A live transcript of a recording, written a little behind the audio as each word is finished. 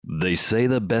They say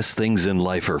the best things in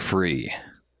life are free,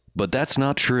 but that's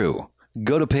not true.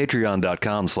 Go to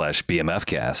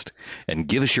patreon.com/bmfcast and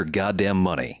give us your goddamn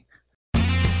money.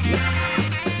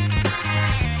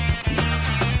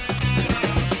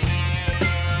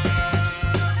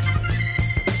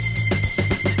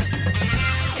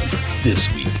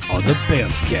 This week on the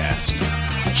Bamfcast,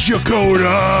 Jacoda!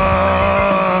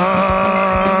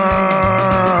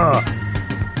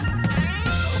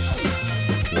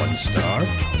 1 star,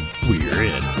 we're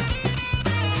in.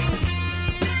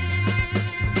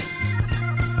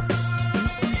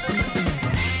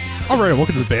 All right,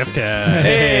 welcome to the Bamfcast.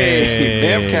 Hey,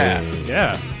 Bamfcast.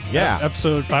 Yeah.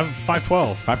 Episode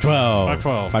 512. 512.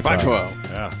 512.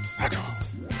 512. Yeah.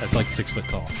 512. That's like 6 foot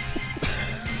tall.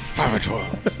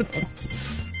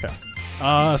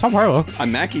 512. So I'm Harlow.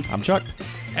 I'm Mackie. I'm Chuck.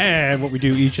 And what we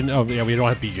do we don't have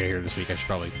BJ here this week. I should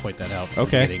probably point that out.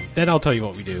 Okay. Then I'll tell you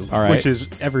what we do. All right. Which is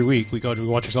every week we go to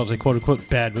watch ourselves a quote-unquote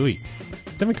bad movie.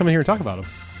 Then we come in here and talk about them.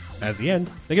 At the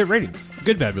end, they get ratings.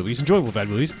 Good bad movies, enjoyable bad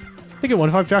movies. They get 1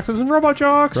 to 5 jocks and robot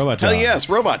jocks. Robot Hell Jocks. yes,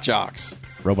 Robot Jocks.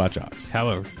 Robot Jocks.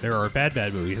 However, there are bad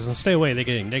movies, and stay away. They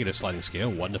get a negative sliding scale,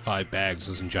 1 to 5 bags,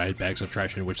 as in giant bags of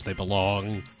trash in which they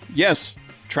belong. Yes,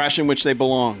 trash in which they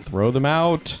belong. Throw them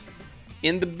out.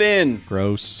 In the bin.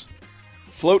 Gross.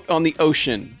 Float on the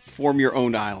ocean. Form your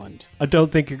own island. I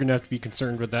don't think you're going to have to be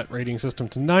concerned with that rating system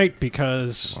tonight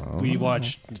because we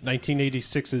watched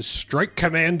 1986's Strike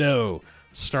Commando,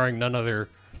 starring none other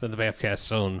than the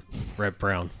Bamfcast's own Reb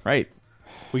Brown. Right.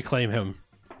 We claim him.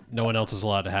 No one else is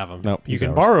allowed to have him. Nope, you he's can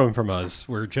ours. borrow him from us.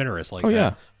 We're generous like Oh,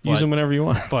 that. yeah. Use them whenever you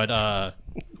want. But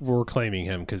we're claiming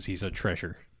him because he's a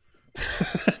treasure.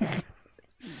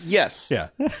 Yes. Yeah.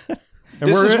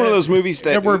 This is one of those movies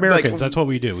that... And we're Americans. like, That's what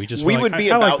we do. We just we feel would like,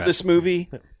 be I like about that. this movie,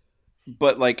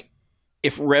 but like,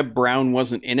 if Reb Brown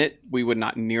wasn't in it, we would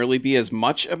not nearly be as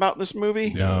much about this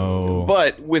movie. No.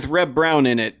 But with Reb Brown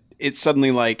in it, it's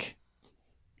suddenly like,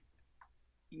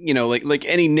 you know, like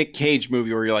any Nick Cage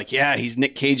movie where you're like, yeah, he's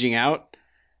Nick Caging out.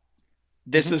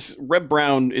 This is Reb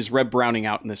Browning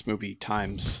out in this movie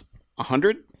times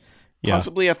 100, Yeah.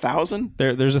 possibly 1,000.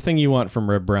 There's a thing you want from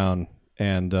Reb Brown,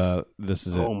 and this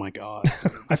is Oh it. my god!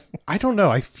 I don't know.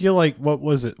 I feel like, what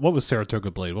was it? What was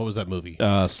Saratoga Blade? What was that movie?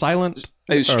 Silent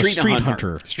It was or Street Hunter.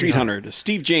 Hunter. Street Hunter. The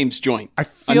Steve James joint. I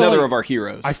feel Another like- of our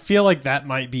heroes. I feel like that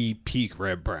might be peak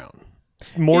Reb Brown.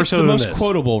 More It's so the than most this.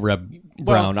 quotable Reb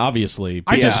Brown, obviously,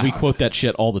 I because just- we quote that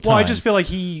shit all the time. Well, I just feel like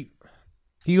he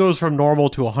goes from normal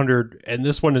to 100, and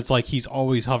this one it's like he's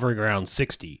always hovering around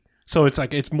 60. So it's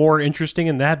like it's more interesting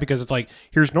in that because it's like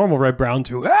here's normal Reb Brown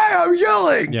to hey, I'm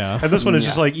yelling. Yeah. And this one is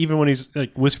just like even when he's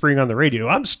like whispering on the radio,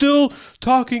 I'm still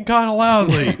talking kind of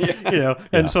loudly, you know.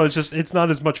 And so it's not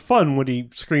as much fun when he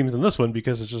screams in this one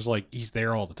because it's just like he's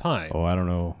there all the time. Oh, I don't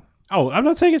know. Oh, I'm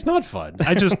not saying it's not fun.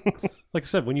 I just, like I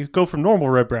said, when you go from normal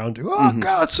Reb Brown to, oh,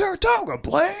 God, Saratoga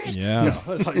Blade. Yeah.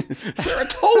 It's like,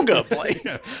 Saratoga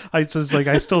Blade. I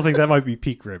still think that might be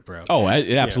peak Reb Brown. Oh,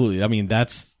 absolutely. I mean,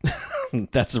 that's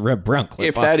that's a Reb Brown clip.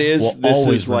 If that is, We'll this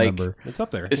always is like remember. It's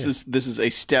up there. this is a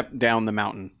step down the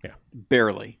mountain. Yeah.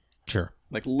 Barely. Sure.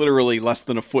 Like literally less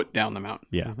than a foot down the mountain.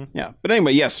 Yeah. Yeah. But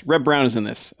anyway, yes, Reb Brown is in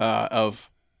this of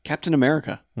Captain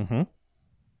America Mm-hmm.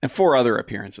 and 4 other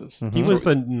appearances. He was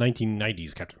the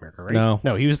 1990s Captain America, right?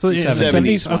 No. he was the 70s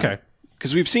 70s. one. Okay,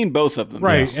 Because we've seen both of them.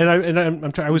 right. Yes. And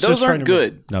I'm trying. I was Those just trying aren't to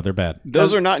good. No, they're bad.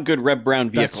 Those are not good Reb Brown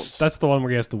vehicles. That's the one where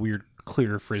he has the weird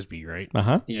clear frisbee, right?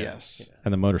 Uh-huh. Yes.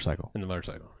 And the motorcycle. In the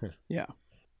motorcycle. Yeah. Yeah.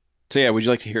 So yeah, would you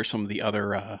like to hear some of the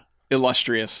other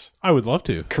illustrious I would love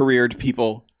to. careered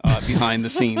people behind the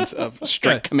scenes of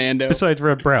Strike Commando? Besides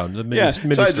Reb Brown, the mini, Yeah, mini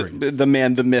besides story. the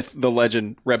man, the myth, the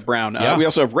legend, Reb Brown. Yeah. We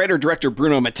also have writer-director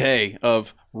Bruno Mattei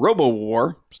of Robo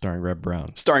War, Starring Reb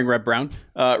Brown. starring Reb Brown.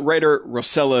 Writer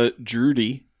Rossella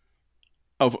Drudy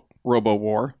of Robo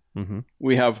War. Mm-hmm.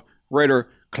 We have writer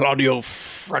Claudio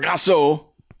Fragasso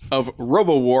of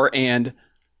Robo War and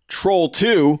Troll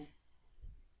 2,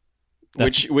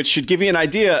 which should give you an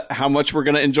idea how much we're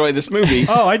going to enjoy this movie.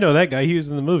 Oh, I know that guy. He was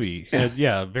in the movie. And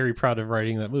yeah, very proud of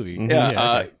writing that movie.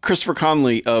 Yeah, okay. Christopher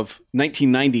Connolly of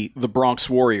 1990, The Bronx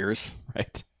Warriors.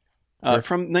 Right.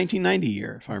 From 1990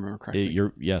 year, if I remember correctly.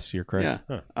 You're correct.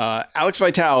 Yeah. Alex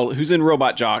Vitale, who's in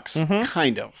Robot Jocks,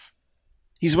 kind of.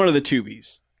 He's one of the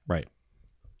tubies. Right. It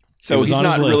So was he's on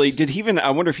his not really. list. Did he even?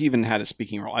 I wonder if he even had a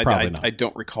speaking role. Probably not. I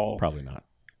don't recall. Probably not.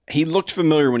 He looked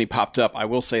familiar when he popped up. I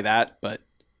will say that, but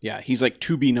yeah, he's like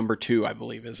Tubi number 2, I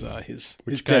believe, is his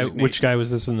Which guy? designation. Which guy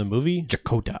was this in the movie?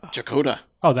 Jacoda. Jacoda.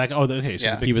 Oh, that. Oh, okay. So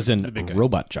Yeah. the big, He was the in big guy.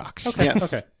 Robot Jocks. Okay. Yes.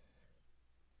 Okay.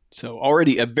 So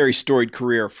already a very storied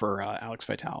career for Alex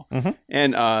Vitale. Mhm.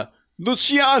 And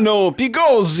Luciano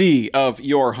Pigozzi of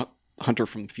Your Hunter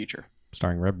from the Future,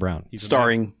 Starring Reb Brown. He's a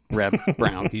starring Reb man.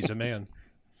 Brown. He's a man.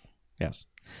 Yes.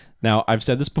 Now, I've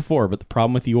said this before, but the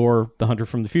problem with The Hunter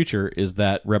from the Future is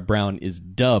that Reb Brown is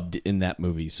dubbed in that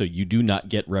movie. So you do not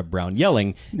get Reb Brown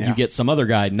yelling. Yeah. You get some other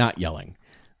guy not yelling.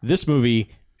 This movie,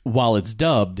 while it's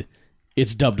dubbed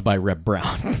by Reb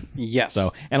Brown. Yes.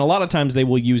 So, and a lot of times they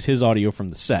will use his audio from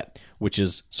the set, which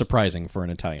is surprising for an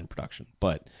Italian production.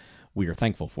 But we are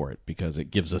thankful for it because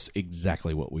it gives us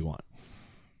exactly what we want.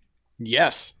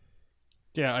 Yes.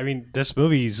 Yeah, I mean, this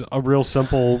movie's a real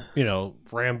simple,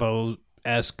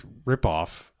 Rambo-esque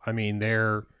ripoff. I mean,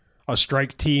 they're a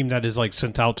strike team that is like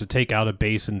sent out to take out a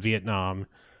base in Vietnam.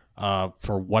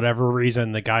 For whatever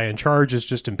reason, the guy in charge is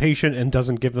just impatient and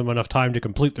doesn't give them enough time to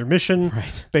complete their mission.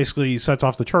 Right. Basically, sets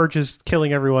off the charges,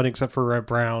 killing everyone except for Reb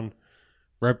Brown.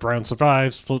 Reb Brown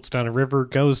survives, floats down a river,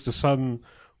 goes to some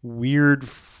weird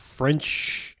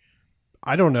French...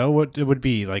 I don't know what it would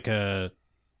be, like a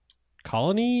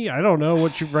colony? I don't know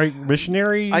what you write,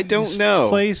 missionary? I don't know.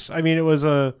 Place? I mean, it was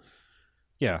a...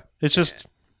 Yeah, it's just...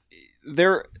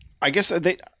 I guess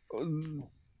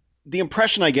the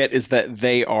impression I get is that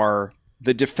they are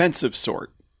the defensive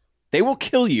sort. They will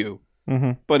kill you,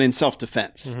 but in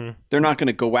self-defense. They're not going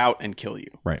to go out and kill you.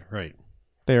 Right. Right.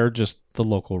 They are just the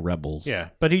local rebels. Yeah,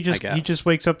 but he guess. just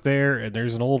wakes up there, and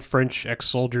there's an old French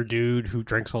ex-soldier dude who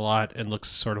drinks a lot and looks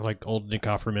sort of like old Nick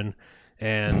Offerman,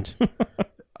 and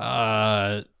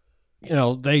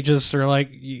they just are like,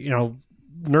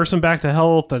 nurse him back to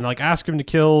health and like ask him to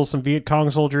kill some Viet Cong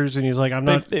soldiers, and he's like, I'm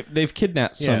not. They've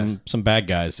kidnapped some bad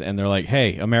guys, and they're like,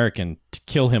 hey, American,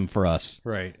 kill him for us.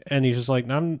 Right, and he's just like,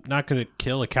 I'm not going to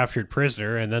kill a captured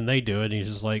prisoner, and then they do it. And he's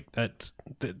just like,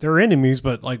 they're enemies,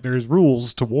 but like there's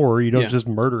rules to war. You don't just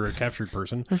murder a captured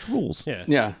person. There's rules. Yeah,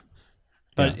 Yeah.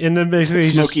 but and then basically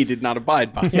he's Smokey did not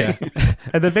abide by. yeah,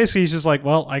 and then basically he's just like,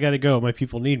 well, I got to go. My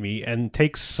people need me, and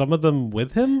takes some of them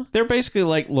with him. They're basically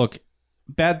like, look,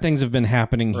 bad things have been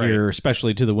happening here,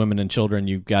 especially to the women and children.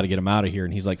 You've got to get them out of here.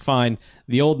 And he's like, fine,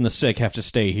 the old and the sick have to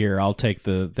stay here. I'll take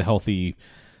the healthy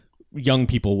young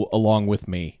people along with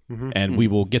me, and we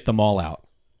will get them all out.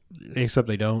 Except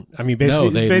they don't. I mean, basically,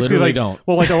 No, they basically literally like, don't.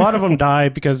 Well, like a lot of them die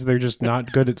because they're just not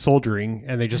good at soldiering,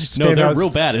 and they just stand they're out. real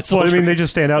bad at So I mean, soldiering. they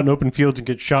just stand out in open fields and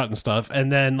get shot and stuff,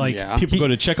 and then like Yeah. People go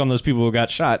to check on those people who got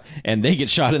shot, and they get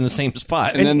shot in the same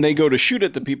spot. And then they go to shoot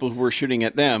at the people who were shooting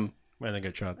at them, when they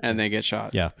get shot. and they get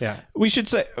shot. yeah. Yeah. We should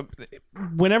say,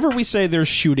 whenever we say there's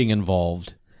shooting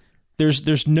involved,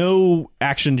 there's no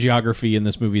action geography in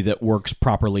this movie that works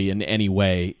properly in any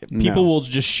way. People will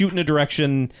just shoot in a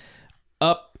direction,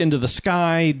 up into the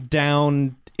sky,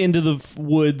 down into the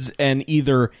woods, and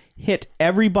either hit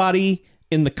everybody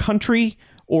in the country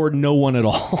or no one at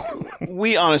all.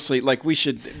 We honestly, we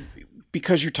should,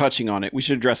 because you're touching on it, we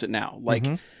should address it now.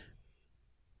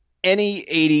 Any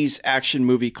 80s action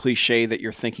movie cliche that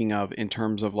you're thinking of in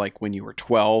terms of when you were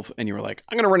 12 and you were like,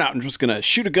 I'm going to run out and just going to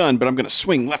shoot a gun, but I'm going to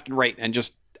swing left and right and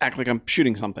just act like I'm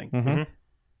shooting something.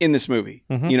 In this movie,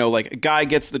 a guy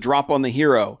gets the drop on the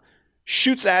hero,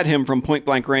 shoots at him from point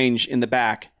blank range in the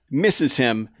back, misses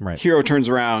him, hero turns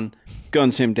around,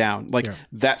 guns him down.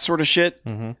 That sort of shit.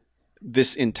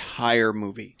 This entire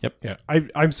movie. Yep. Yeah,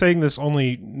 I'm saying this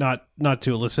only not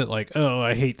to elicit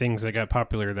I hate things that got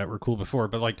popular that were cool before,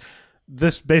 but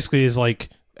this basically is like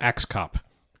Axe Cop,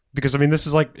 because I mean this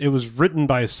is it was written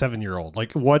by a 7-year-old.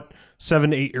 What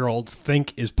 7-8-year-olds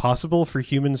think is possible for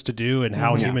humans to do, and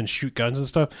how humans shoot guns and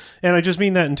stuff. And I just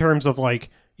mean that in terms of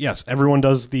yes, everyone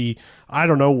does the, I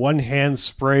don't know, one hand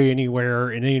spray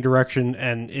anywhere in any direction,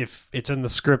 and if it's in the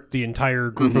script, the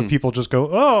entire group of people just go,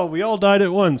 oh, we all died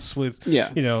at once with,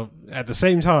 at the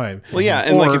same time. Well, yeah,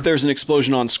 and if there's an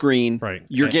explosion on screen,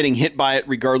 you're and, getting hit by it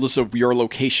regardless of your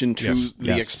location to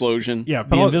the explosion. Yeah,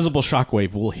 the invisible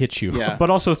shockwave will hit you. Yeah. But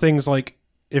also things like,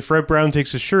 if Reb Brown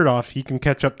takes his shirt off, he can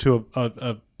catch up to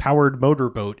a powered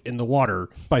motorboat in the water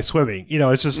by swimming.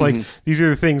 It's just these are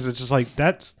the things that's just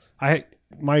that's,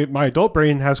 my adult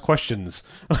brain has questions.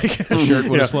 The shirt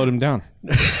would have slowed him down.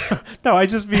 No, I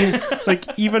just mean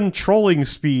even trolling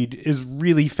speed is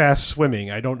really fast swimming.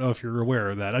 I don't know if you're aware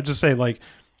of that. I'm just saying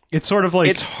it's sort of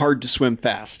it's hard to swim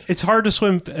fast. It's hard to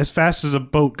swim as fast as a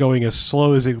boat going as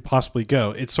slow as it could possibly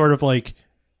go. It's sort of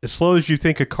as slow as you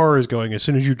think a car is going. As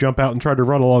soon as you jump out and try to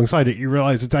run alongside it, you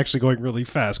realize it's actually going really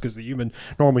fast because the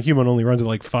normal human only runs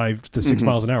at 5 to 6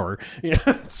 miles an hour.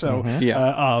 So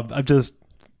I'm just.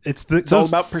 It's all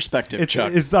about perspective,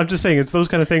 Chuck. I'm just saying, it's those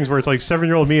kind of things where it's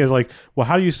 7-year-old me is well,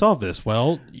 how do you solve this?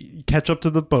 Well, you catch up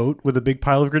to the boat with a big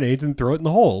pile of grenades and throw it in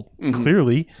the hole.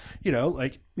 Clearly, all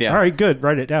right, good,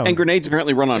 write it down. And grenades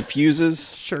apparently run on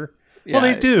fuses. Sure. Yeah. Well,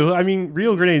 they do. I mean,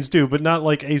 real grenades do, but not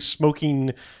a smoking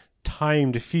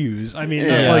timed fuse. I mean,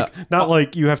 Yeah. not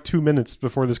like you have 2 minutes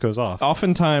before this goes off.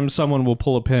 Oftentimes, someone will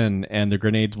pull a pin and the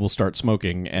grenades will start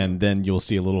smoking, and then you'll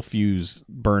see a little fuse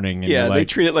burning. And Yeah, you're they like,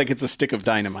 treat it like it's a stick of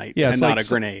dynamite Yeah, and it's not like a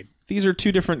grenade. these are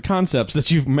two different concepts that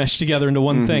you've meshed together into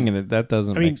one thing, and that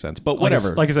doesn't make sense. But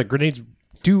whatever. Like I said, grenades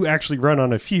do actually run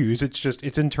on a fuse. It's just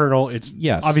it's internal. It's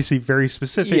Yes. obviously very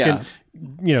specific Yeah.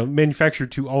 and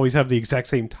manufactured to always have the exact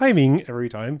same timing every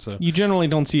time. So You generally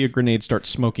don't see a grenade start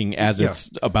smoking as it's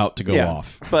about to go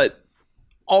off. But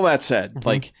all that said,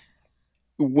 like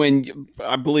when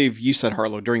I believe you said,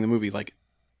 Harlow, during the movie, like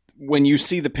when you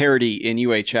see the parody in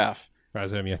UHF,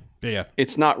 yeah,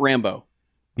 it's not Rambo.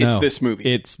 It's No, this movie.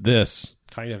 It's this.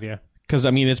 kind of, yeah. Because,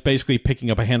 I mean, it's basically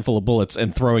picking up a handful of bullets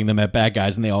and throwing them at bad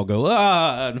guys, and they all go,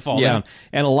 and fall Yeah. down.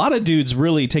 And a lot of dudes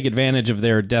really take advantage of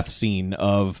their death scene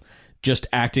of just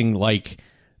acting like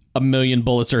a million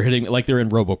bullets are hitting me, like they're in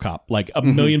RoboCop. Like a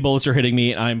million bullets are hitting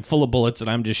me, and I'm full of bullets, and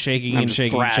I'm just shaking I'm and just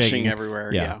shaking and thrashing shaking.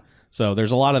 everywhere. Yeah. So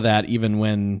there's a lot of that, even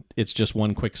when it's just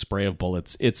one quick spray of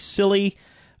bullets. It's silly.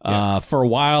 For a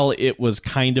while, it was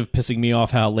kind of pissing me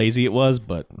off how lazy it was,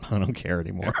 but I don't care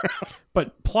anymore.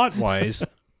 But plot wise,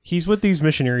 he's with these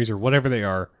missionaries or whatever they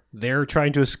are. They're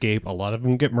trying to escape. A lot of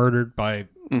them get murdered by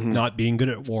not being good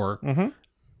at war.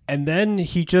 And then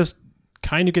he just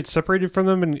kind of gets separated from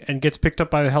them and gets picked up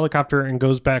by the helicopter and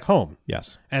goes back home.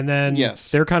 Yes. And then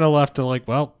Yes. they're kind of left to like,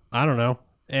 well, I don't know.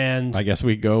 And I guess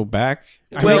we go back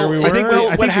to Well, where we were. I think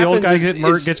what the old guy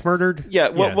happens gets murdered. Yeah,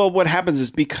 well, what happens is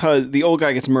because the old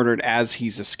guy gets murdered as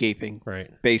he's escaping. Right.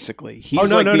 Basically, he's Oh,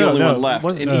 no, like no, the no, only no. one left,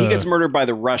 Wasn't- and he gets murdered by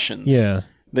the Russians.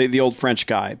 the old French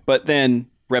guy. But then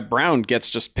Reb Brown gets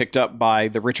just picked up by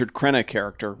the Richard Crenna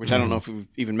character, which I don't know if we've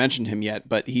even mentioned him yet.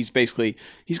 But he's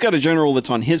got a general that's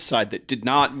on his side that did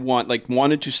not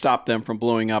wanted to stop them from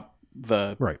blowing up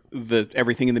the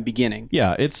everything in the beginning.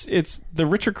 Yeah, it's the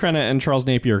Richard Crenna and Charles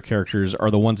Napier characters are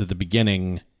the ones at the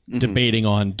beginning debating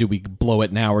on, do we blow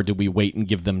it now or do we wait and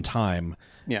give them time?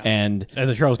 Yeah. And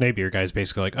the Charles Napier guy is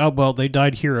basically like, oh, well, they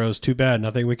died heroes. Too bad.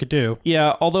 Nothing we could do.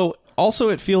 yeah, although also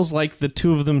it feels like the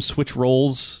two of them switch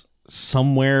roles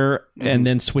somewhere and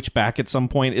then switch back at some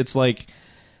point. It's like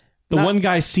the one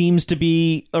guy seems to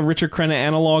be a Richard Crenna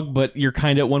analog, but you're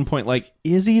kind of at one point like,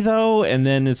 is he though? And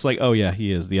then it's like, oh yeah,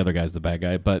 he is. The other guy's the bad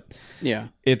guy. But Yeah.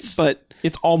 it's But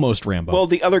almost Rambo. well,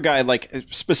 the other guy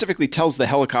specifically tells the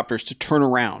helicopters to turn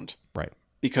around right.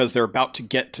 because they're about to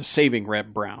get to saving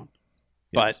Reb Brown.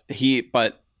 Yes.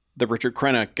 But the Richard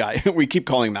Crenna guy, we keep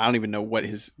calling him. I don't even know what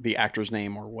the actor's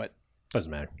name or what. Doesn't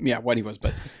matter. Yeah, what he was,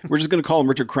 but we're just going to call him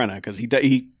Richard Crenna because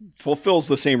he fulfills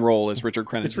the same role as Richard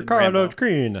Crenna. It's did in Ricardo Rambo.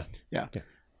 Green. Yeah.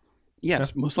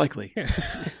 Yes, most likely.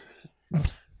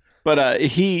 But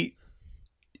he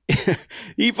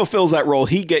fulfills that role.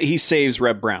 He saves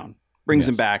Reb Brown, brings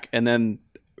him back, and then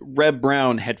Reb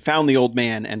Brown had found the old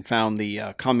man and found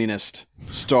the communist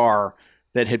star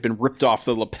that had been ripped off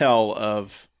the lapel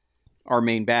of our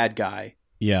main bad guy.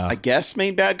 Yeah. I guess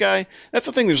main bad guy. That's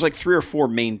the thing. There's like 3 or 4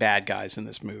 main bad guys in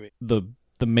this movie. the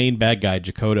main bad guy,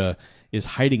 Jakota, is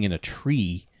hiding in a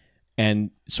tree and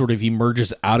sort of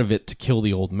emerges out of it to kill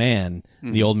the old man.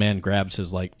 The old man grabs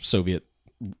his like Soviet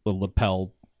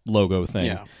lapel logo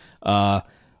thing. Yeah.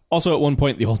 Also, at one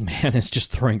point, the old man is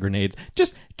just throwing grenades,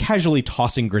 just casually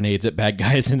tossing grenades at bad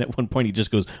guys. And at one point, he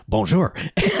just goes, bonjour,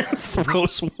 and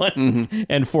throws one.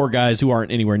 And 4 guys who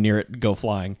aren't anywhere near it go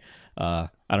flying.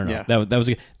 I don't know. Yeah. That was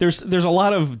there's a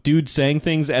lot of dudes saying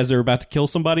things as they're about to kill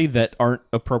somebody that aren't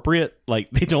appropriate. Like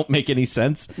they don't make any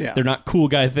sense. Yeah. They're not cool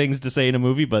guy things to say in a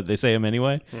movie, but they say them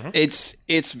anyway. It's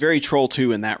very Troll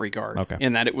 2 in that regard. Okay.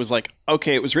 In that it was like,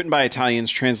 okay, it was written by Italians,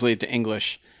 translated to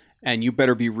English, and you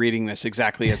better be reading this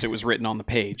exactly as it was written on the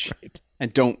page. Right.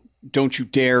 And don't you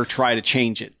dare try to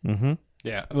change it.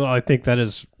 Yeah. Well, I think that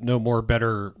is no more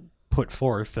better put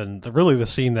forth than the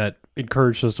scene that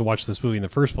encouraged us to watch this movie in the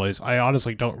first place. I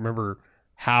honestly don't remember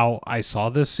how I saw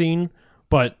this scene,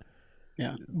 but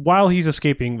Yeah. while he's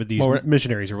escaping with these Well,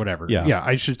 missionaries or whatever, Yeah.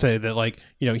 I should say that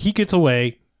he gets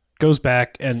away, goes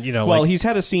back, and Well, he's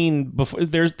had a scene before.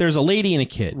 There's a lady and a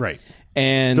kid, right.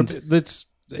 and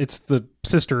It's the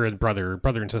sister and brother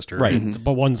and sister, Right.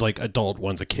 But one's like adult,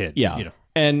 one's a kid. yeah,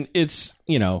 and it's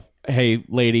hey,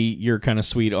 lady, you're kind of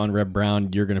sweet on Reb Brown.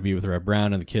 You're going to be with Reb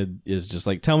Brown. And the kid is just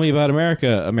like, tell me about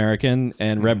America, American.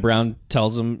 And Reb Brown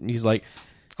tells him, he's like,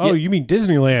 Oh, you mean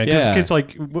Disneyland? Because Yeah. the kid's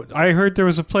like, I heard there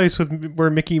was a place where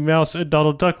Mickey Mouse and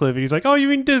Donald Duck live. And he's like, oh, you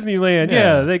mean Disneyland?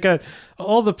 Yeah. Yeah, they got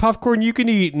all the popcorn you can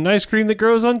eat and ice cream that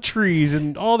grows on trees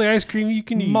and all the ice cream you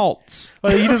can eat. Malts.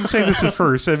 Well, he doesn't say this at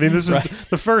first. I mean, this is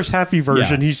the first happy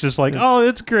version. Yeah. He's just like, oh,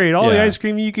 it's great. All the Yeah. ice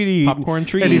cream you can eat. Popcorn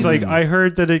trees. And he's like, I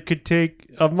heard that it could take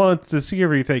a month to see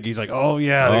everything. He's like, oh,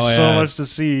 yeah, there's Oh, so yeah, much to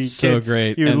see. so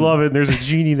great. You would And love it. And there's a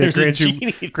genie that there's a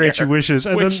grants genie you wishes.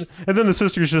 And which- then the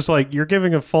sister's just like, you're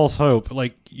giving a false hope.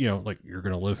 Like, like you're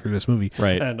going to live through this movie.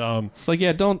 Right. And It's like,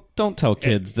 yeah, don't tell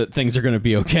kids that things are going to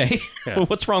be okay. Yeah.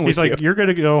 What's wrong with he's like, you? you're going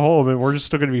to go home and we're just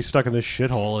still going to be stuck in this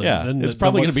shithole. And Yeah, then it's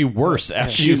probably going to be worse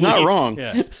after you She's not leave. wrong.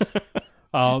 Yeah.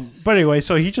 But anyway,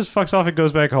 so he just fucks off and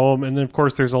goes back home, and then of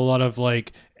course there's a lot of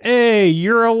like, "Hey,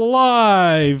 you're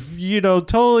alive!"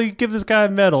 Totally give this guy a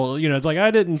medal. It's like,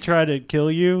 I didn't try to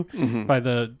kill you by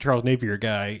the Charles Napier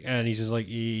guy, and he's just like,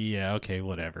 yeah, okay,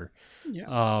 whatever.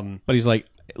 Yeah. But he's like,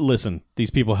 listen, these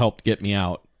people helped get me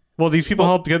out. Well, these people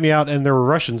helped get me out, and there were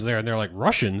Russians there, and they're like,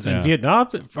 Russians in Yeah. Vietnam?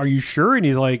 Are you sure? And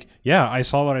he's like, yeah, I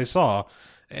saw what I saw.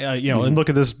 And look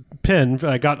at this pin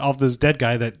I got off this dead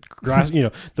guy that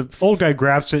the old guy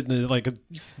grabs it in like a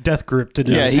death grip to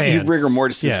his He hand. rigor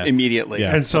mortis Yeah. immediately.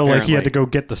 Yeah. And so, like, he had to go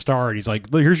get the star, and he's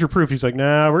like, "Look, here's your proof." He's like,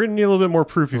 "Nah, we're gonna need a little bit more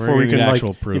proof before gonna we need can, like,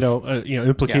 actual proof.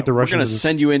 implicate the We're Russians." going to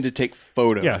send you in to take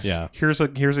photos. Yes. Yeah. Here's a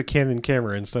Canon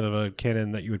camera instead of a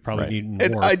Canon that you would probably Right. need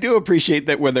And more. I do appreciate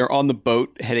that when they're on the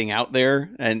boat heading out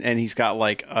there, and he's got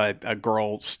like a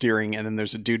girl steering, and then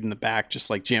there's a dude in the back just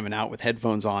like jamming out with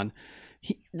headphones on.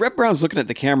 Red Brown's looking at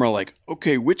the camera like,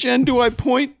 okay, which end do I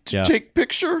point to Yeah. take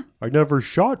picture? I never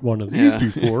shot one of these Yeah.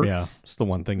 before. Yeah, it's the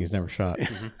one thing he's never shot.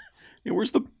 Yeah,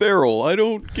 where's the barrel? I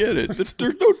don't get it.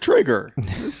 There's no trigger.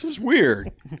 This is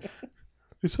weird.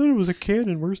 They said it was a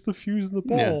Canon. Where's the fuse in the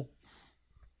ball? Yeah.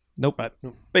 Nope. But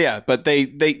yeah, but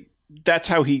they that's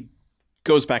how he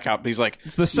goes back out. But he's like,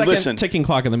 It's the second listen. ticking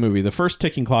clock in the movie. The first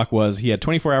ticking clock was he had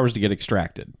 24 hours to get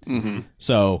extracted. Mm-hmm.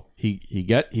 So he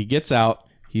gets out.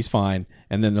 He's fine.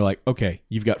 And then they're like, okay,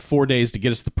 you've got 4 days to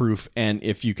get us the proof. And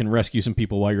if you can rescue some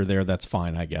people while you're there, that's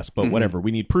fine, I guess. But whatever.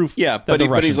 We need proof. Yeah, that but, the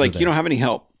but Russians he's like, are you there. don't have any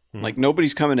help. Like,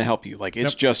 nobody's coming to help you. Like,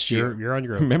 it's just you. You're on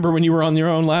your own. Remember when you were on your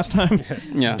own last time?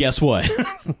 Yeah. Guess what?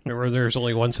 Remember, there's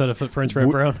only one set of footprints, Red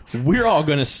Brown. We're all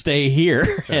going to stay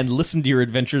here and listen to your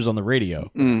adventures on the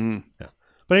radio. Mhm.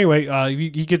 But anyway, he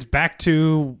gets back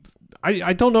to.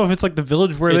 I don't know if it's like the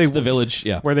village where It's they the village,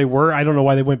 yeah. where they were. I don't know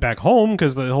why they went back home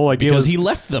because the whole idea Because was he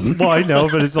left them. well, I know,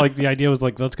 but it's like the idea was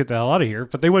like, let's get the hell out of here.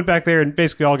 But they went back there and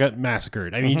basically all got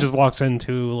massacred. I mean, he just walks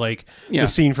into like Yeah. the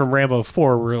scene from Rambo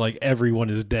 4 where like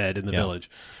everyone is dead in the Yeah. village.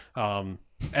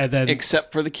 And then,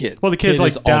 Except for the kid. well, the kid's Kid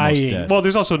is like almost dying. dead. Well,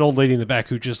 there's also an old lady in the back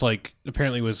who just like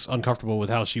apparently was uncomfortable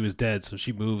with how she was dead, so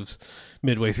she moves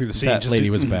midway through the scene. That just lady to-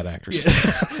 was a bad actress.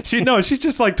 she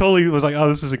just like totally was like, oh,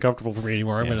 this isn't comfortable for me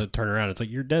anymore. I'm going to turn around. It's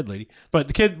like, you're dead, lady. But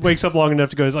the kid wakes up long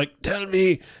enough to go, he's like, tell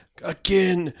me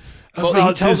again. Well, he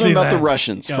about tells them about the Disneyland."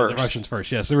 Russians Yeah, first. the Russians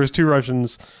first. Yes, there was two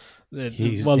Russians.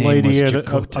 His One name lady was and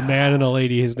Chakotay. a man and a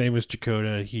lady. His name was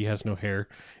Chakotay. He has no hair.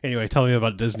 Anyway, tell me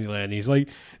about Disneyland. He's like,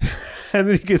 and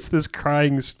then he gets this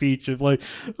crying speech of like,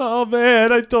 oh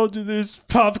man, I told you there's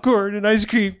popcorn and ice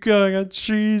cream going on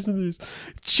trees and there's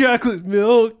chocolate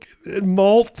milk and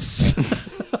malts.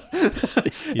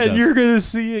 And does. you're gonna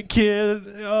see it, kid.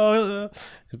 Oh,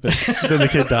 but then the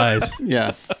kid dies,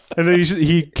 Yeah. and then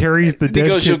he carries the He dead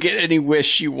goes, kid. you'll get any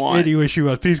wish you want. Any wish you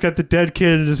want. But he's got the dead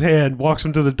kid in his hand, walks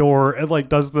him to the door, and like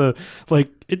does the like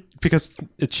it because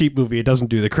it's a cheap movie. It doesn't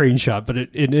do the crane shot, but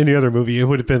in any other movie, it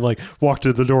would have been like walk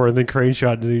to the door and then crane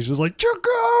shot, and he's just like Chakotay.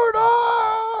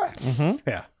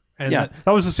 Yeah, and Yeah.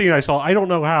 that was the scene I saw. I don't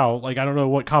know how. Like I don't know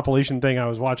what compilation thing I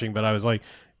was watching, but I was like,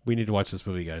 we need to watch this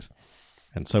movie, guys.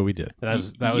 And so we did. That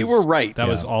was You were right. That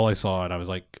was Yeah. all I saw, and I was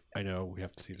like, I know we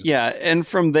have to see this. Yeah, and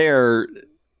from there,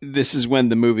 this is when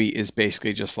the movie is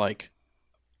basically just like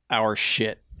our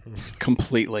shit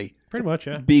completely. pretty much.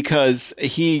 Yeah. Because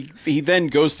he then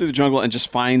goes through the jungle and just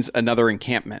finds another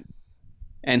encampment.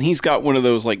 And he's got one of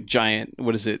those like giant,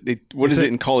 what is it? What is it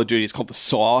in Call of Duty? It's called the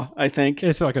Saw, I think.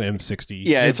 It's like an M60.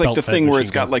 Yeah, it's like the belt-fed thing where machine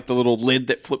it's got gun. like the little lid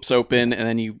that flips open, and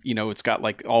then you know it's got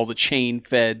like all the chain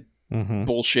fed Mm-hmm.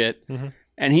 bullshit. Mhm.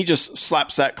 And he just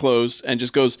slaps that closed and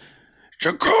just goes,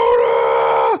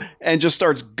 Chakotay! And just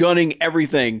starts gunning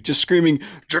everything, just screaming,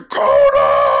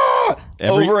 Chakotay!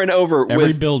 Over and over Every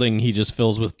with building he just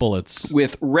fills with bullets.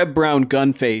 Red Brown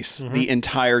gun face the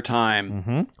entire time.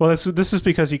 Mm-hmm. Well, this is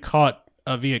because he caught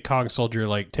a Viet Cong soldier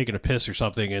like taking a piss or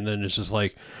something, and then it's just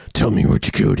like, tell me what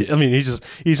you could. I mean,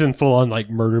 he's in full on like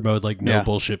murder mode, like no Yeah.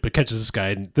 bullshit, but catches this guy,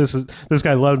 and this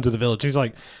guy led him to the village. He's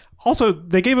like, also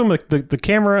they gave him the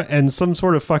camera and some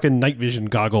sort of fucking night vision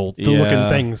goggle looking Yeah.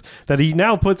 things that he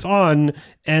now puts on,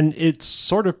 and it's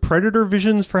sort of predator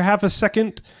visions for half a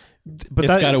second. but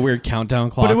It's got a weird countdown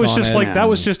clock. But it was on just it. like that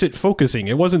was just it focusing.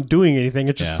 It wasn't doing anything.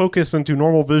 It just focused into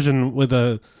normal vision with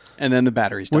a And then the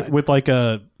batteries died. with like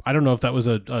a I don't know if that was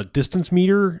a distance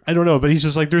meter. I don't know, but he's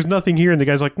just like, there's nothing here, and the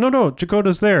guy's like, no,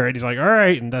 Jakota's there, and he's like, all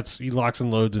right, and he locks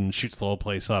and loads and shoots the whole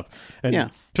place up.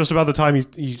 And just about the time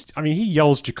he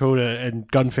yells Jakota and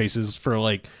gun faces for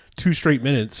like 2 straight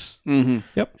minutes. Mm-hmm.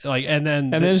 Yep. Like and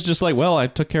then it's just like, well, I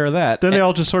took care of that. Then they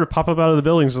all just sort of pop up out of the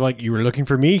buildings and like, you were looking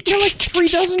for me? Yeah, like 3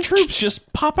 dozen troops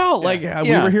just pop out. Like,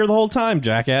 we were here the whole time,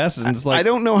 jackass. And it's like, I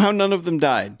don't know how none of them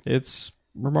died. It's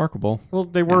remarkable. Well,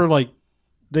 they were like,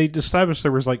 they established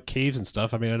there was like caves and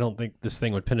stuff. I mean, I don't think this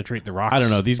thing would penetrate the rocks. I don't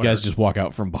know. These guys just walk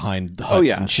out from behind the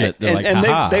huts and shit. They're like, and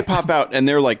haha. they pop out and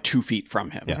they're like 2 feet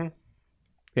from him. Yeah.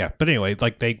 Yeah, but anyway,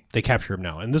 like they capture him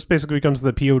now, and this basically becomes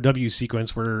the POW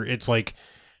sequence where it's like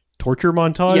torture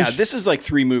montage. Yeah, this is like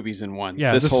 3 movies in one.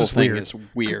 Yeah, this whole is thing weird. is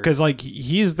weird. Because like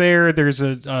he's there. There's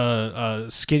a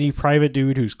skinny private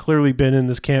dude who's clearly been in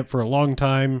this camp for a long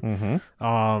time.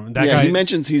 Mm-hmm. That guy, he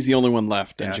mentions he's the only one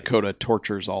left, and Jakota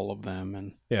tortures all of them.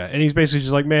 And and he's basically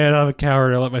just like, man, I'm a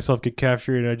coward. I let myself get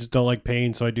captured, and I just don't like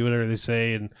pain, so I do whatever they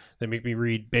say, and they make me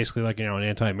read basically like an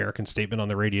anti-American statement on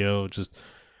the radio, Which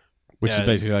is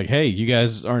basically like, hey, you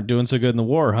guys aren't doing so good in the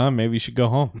war, huh? Maybe you should go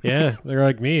home. Yeah, they're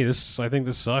like me. I think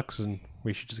this sucks, and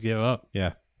we should just give up.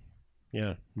 Yeah.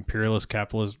 Yeah, imperialist,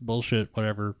 capitalist bullshit,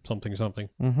 whatever, something.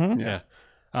 Mm-hmm. Yeah.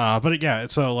 But yeah,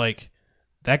 so like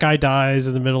that guy dies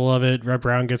in the middle of it. Red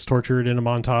Brown gets tortured in a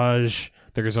montage.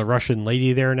 There's a Russian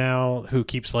lady there now who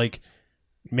keeps like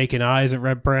making eyes at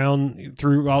Red Brown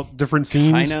throughout different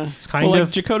scenes. Kind Well,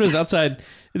 of. like Jakota's outside.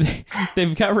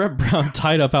 They've got Red Brown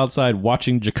tied up outside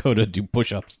watching Jakota do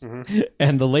push-ups.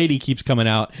 And the lady keeps coming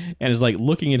out and is like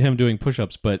looking at him doing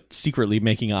push-ups, but secretly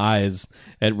making eyes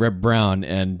at Red Brown.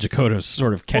 And Jakota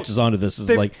sort of catches onto this. Is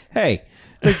like, hey.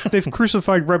 They've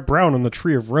crucified Red Brown on the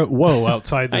tree of woe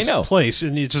outside this I know. place.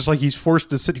 And it's just like he's forced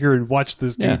to sit here and watch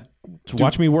this dude.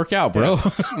 Watch me work out, bro.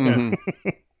 mm-hmm.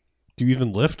 Do you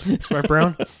even lift, Red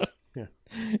Brown?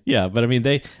 Yeah, but I mean,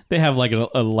 they have like an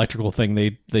electrical thing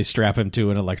they strap him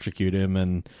to and electrocute him,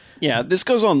 and yeah, this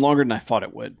goes on longer than I thought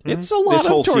it would. it's a lot This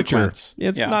of whole torture. sequence.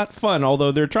 It's Yeah. not fun,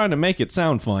 although they're trying to make it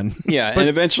sound fun. Yeah, and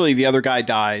eventually the other guy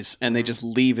dies, and they just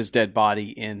leave his dead body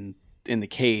in the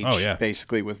cage. Oh, yeah.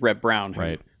 Basically with Red Brown, who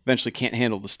Right. eventually can't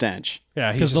handle the stench.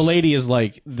 Yeah, Because the lady is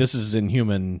like, this is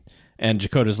inhuman, and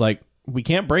Jakota's like, we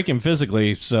can't break him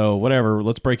physically, so whatever,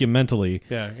 let's break him mentally.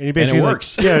 Yeah, and he basically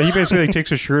works. he basically takes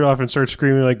his shirt off and starts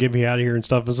screaming like, "Get me out of here!" and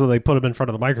stuff. And so they put him in front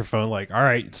of the microphone, like, "All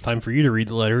right, it's time for you to read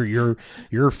the letter.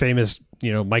 You're famous,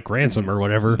 Mike Ransom or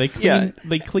whatever." They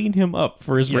clean him up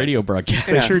for his radio broadcast.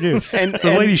 They sure do. And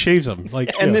the lady shaves him,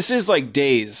 like, And this is like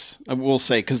days, I will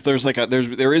say, because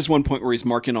there is one point where he's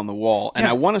marking on the wall, and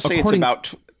I want to say it's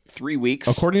about 3 weeks.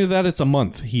 According to that, it's a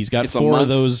month. He's got It's a 4 month? of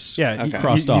those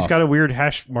crossed off. He's got a weird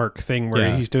hash mark thing where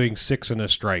Yeah. he's doing 6 in a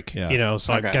strike. Yeah.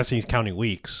 So I'm guessing he's counting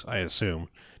weeks. I assume.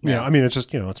 I mean, it's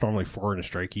just it's normally 4 in a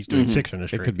strike. He's doing 6 in a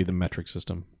strike. It could be the metric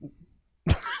system.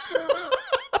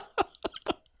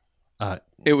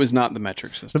 It was not the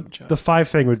metric system. Chuck. The 5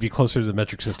 thing would be closer to the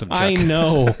metric system. Chuck. I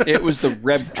know. It was the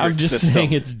Reb I'm just system.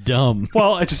 saying it's dumb.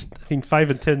 Well, I mean,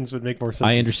 5 and 10s would make more sense.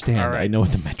 I understand. All right. I know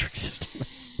what the metric system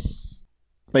is.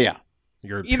 But yeah,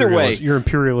 Your Either way- your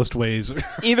imperialist ways.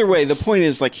 either way, the point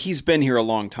is like he's been here a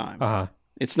long time. Uh-huh.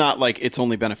 It's not like it's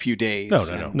only been a few days. No.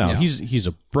 and, No, you know. he's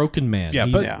a broken man. Yeah,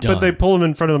 He's but done. they pull him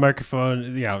in front of the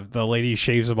microphone. Yeah, the lady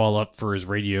shaves him all up for his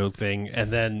radio thing, and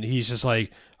then he's just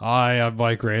like, "Hi, I'm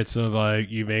Mike Ransom.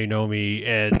 You may know me."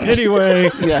 And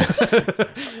anyway, Yeah.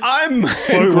 I'm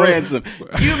Ransom.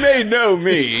 You may know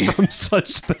me. from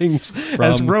such things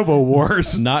as Robo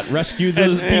Wars. not rescue the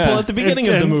people at the beginning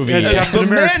of the movie. and It's Captain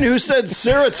the America. man who said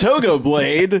Saratoga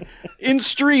Blade in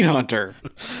Street Hunter.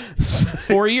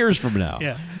 4 years from now.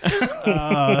 Yeah.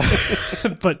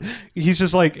 But he's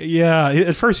just like, yeah.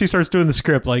 At first, he starts doing the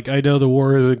script like, "I know the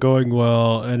war isn't going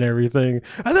well and everything,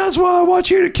 and that's why I want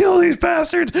you to kill these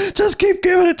bastards. Just keep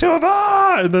giving it to him."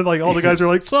 And then like all the guys are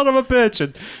like, "Son of a bitch!"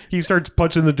 And he starts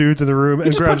punching the dudes in the room He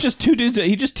and just grabs. punches 2 dudes.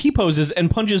 He just T-poses and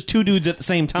punches 2 dudes at the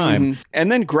same time.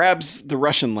 And then grabs the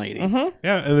Russian lady.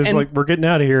 Yeah, and it's like, "We're getting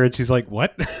out of here," and she's like,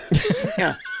 "What?"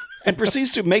 Yeah. And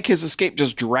proceeds to make his escape,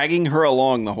 just dragging her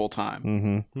along the whole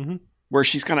time. Where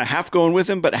she's kind of half going with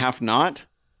him, but half not.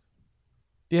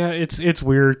 Yeah, it's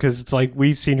weird because it's like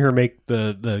we've seen her make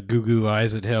the goo goo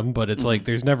eyes at him, but it's like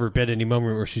there's never been any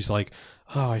moment where she's like,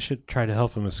 oh, I should try to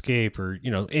help him escape, or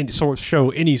show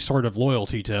any sort of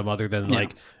loyalty to him other than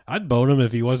like I'd bone him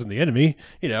if he wasn't the enemy,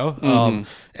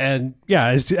 and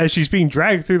as she's being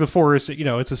dragged through the forest,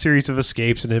 it's a series of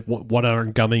escapes and one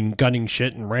arm gunning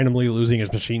shit and randomly losing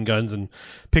his machine guns and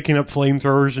picking up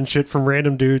flamethrowers and shit from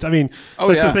random dudes. I mean,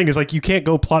 that's the thing is like you can't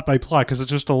go plot by plot because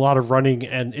it's just a lot of running,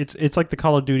 and it's like the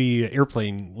Call of Duty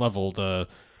airplane level, the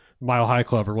Mile High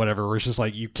Club or whatever, where it's just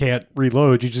like you can't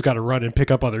reload, you just got to run and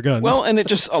pick up other guns. Well, and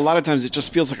a lot of times it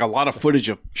just feels like a lot of footage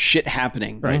of shit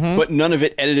happening, right? But none of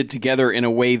it edited together in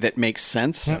a way that makes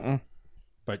sense.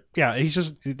 But yeah,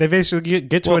 they basically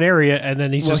get to an area and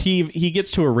then he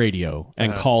gets to a radio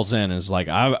and calls in and is like,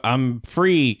 I'm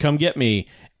free, come get me.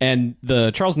 And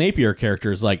the Charles Napier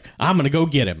character is like, I'm going to go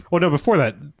get him. Well, no, before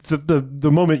that,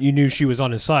 the moment you knew she was on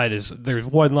his side is there's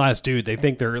one last dude. They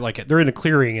think they're in a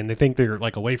clearing and they think they're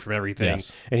like away from everything.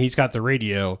 Yes. And he's got the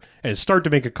radio and start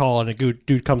to make a call and a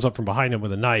dude comes up from behind him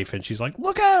with a knife and she's like,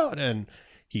 look out. And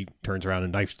he turns around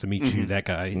and knifes Dimitri, that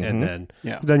guy. And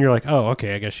then you're like, oh,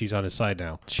 okay, I guess she's on his side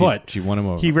now. She won him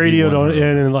over. He radioed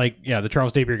in and like, the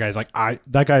Charles Napier guy's like,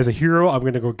 that guy's a hero. I'm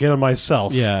going to go get him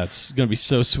myself. Yeah, it's going to be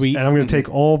so sweet. And I'm going to take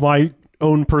all my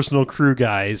own personal crew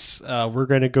guys. We're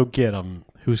going to go get him.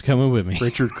 Who's coming with me?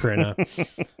 Richard Crenna.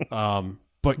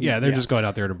 But they're just going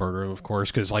out there to murder him, of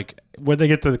course, because like when they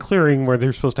get to the clearing where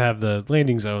they're supposed to have the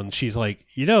landing zone, she's like,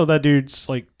 that dude's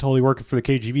like totally working for the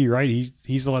KGB, right?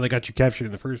 He's the one that got you captured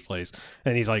in the first place,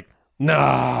 and he's like,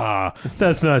 nah,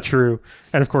 that's not true.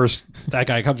 And of course, that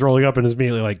guy comes rolling up and is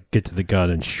immediately like, get to the gun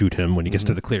and shoot him when he gets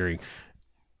to the clearing,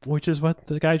 which is what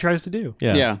the guy tries to do.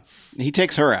 Yeah. He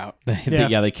takes her out.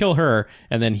 They kill her,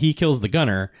 and then he kills the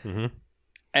gunner,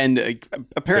 and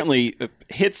apparently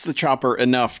hits the chopper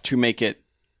enough to make it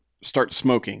start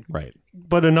smoking, right?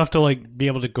 But enough to like be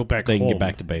able to go back. They home. can get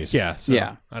back to base. Yeah, so,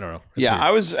 I don't know. It's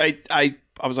weird.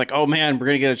 I was like, oh man, we're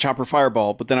gonna get a chopper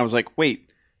fireball, but then I was like,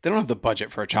 wait, they don't have the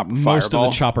budget for a chopper fireball. Most of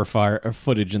the chopper fire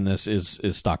footage in this is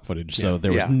stock footage, so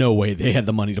there was no way they had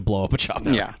the money to blow up a chopper.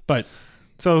 Yeah, but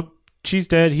so she's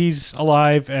dead, he's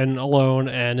alive and alone,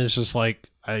 and is just like,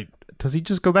 does he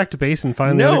just go back to base and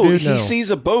find the other dude? He sees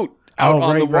a boat out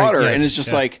on the water and is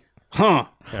just like,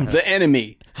 the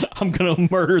enemy. I'm going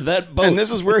to murder that boat. And this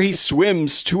is where he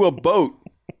swims to a boat.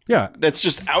 Yeah. That's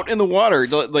just out in the water,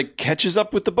 like catches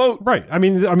up with the boat. Right. I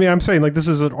mean, I'm saying like this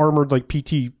is an armored like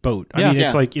PT boat. I mean,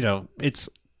 it's like, it's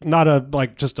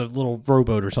not just a little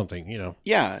rowboat or something,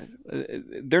 Yeah.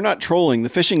 They're not trolling. The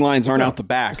fishing lines aren't out the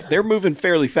back. They're moving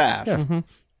fairly fast.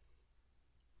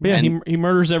 Yeah. He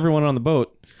murders everyone on the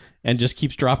boat. And just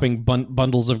keeps dropping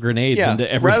bundles of grenades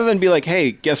into every... Rather than be like,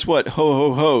 hey, guess what? Ho,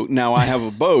 ho, ho, now I have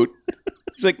a boat.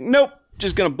 He's like, nope,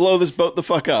 just going to blow this boat the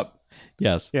fuck up.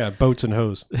 Yes. Yeah, boats and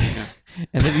hose.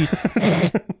 And then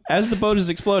as the boat is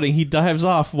exploding, he dives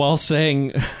off while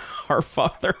saying, our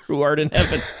Father who art in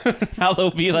heaven,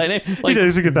 hallowed be thy name. Like, he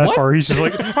doesn't get that far. He's just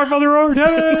like, our Father who art in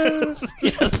heaven.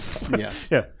 Yes.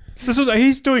 Yeah.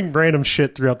 He's doing random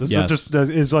shit throughout this. Yes. Just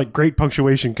is like great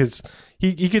punctuation because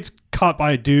he gets caught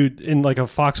by a dude in like a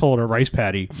foxhole in a rice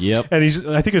paddy. Yep. And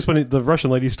I think it's when the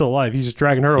Russian lady's still alive. He's just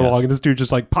dragging her along, and this dude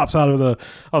just like pops out of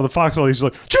the foxhole. He's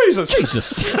like, Jesus. It's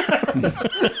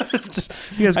just,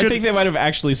 I think they might have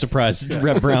actually surprised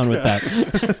Reb Brown with that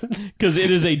because it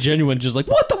is a genuine, just like,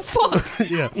 what the fuck?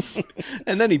 Yeah.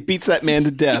 And then he beats that man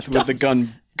to death with a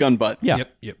gun butt. Yeah.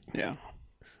 Yep. Yeah.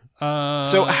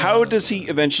 So how does he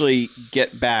eventually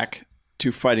get back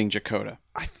to fighting Jakota?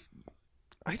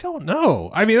 I don't know.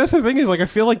 I mean, that's the thing is like I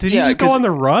feel like did he just go on the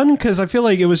run? Because I feel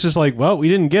like it was just like, well, we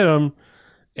didn't get him,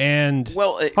 and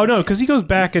because he goes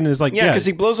back and is like, because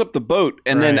he blows up the boat,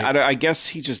 and then I guess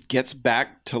he just gets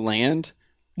back to land.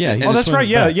 Yeah. That's right.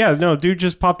 Yeah. No, dude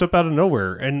just popped up out of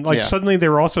nowhere, and like suddenly they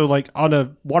were also like on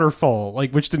a waterfall,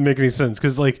 like which didn't make any sense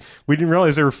because like we didn't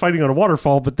realize they were fighting on a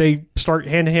waterfall, but they start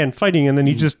hand to hand fighting, and then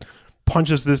he just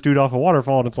punches this dude off a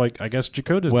waterfall, and it's like, I guess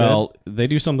Jakota's dead. They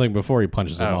do something before he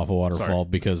punches him off a waterfall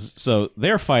because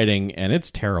they're fighting and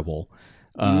it's terrible.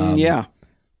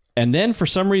 And then for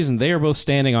some reason they are both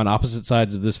standing on opposite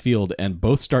sides of this field and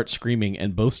both start screaming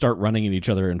and both start running at each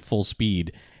other in full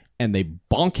speed and they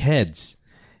bonk heads.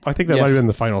 I think that might have been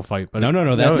the final fight. But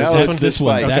no, that's this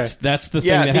one. Okay. That's the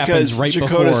thing that happens right Jakota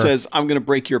before. says, I'm going to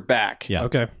break your back. Yeah.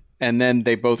 Okay. And then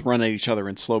they both run at each other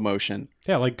in slow motion.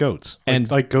 Yeah, like goats.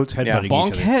 And like goats headbutting each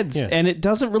bonk other. heads. Yeah. And it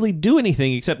doesn't really do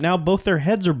anything except now both their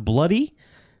heads are bloody.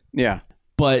 Yeah.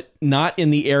 But not in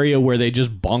the area where they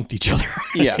just bonked each other.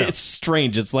 Yeah. It's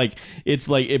strange. It's like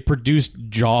it produced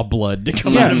jaw blood to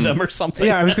come out of them or something.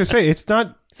 Yeah, I was going to say, it's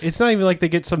not even like they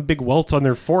get some big welts on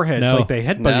their foreheads like they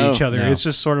headbutt each other. No. It's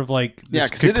just sort of like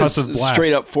this because it is concussive blast.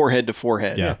 straight up forehead to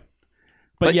forehead. Yeah.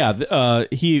 But yeah,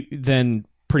 he then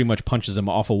pretty much punches him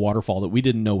off a waterfall that we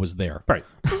didn't know was there Right.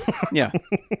 Yeah.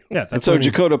 Yeah. And so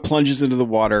Dakota plunges into the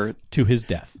water. to his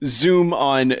death. Zoom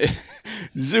on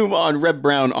Red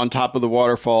Brown on top of the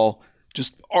waterfall,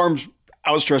 just arms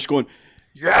outstretched, going,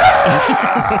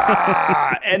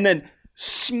 yeah, and then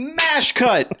smash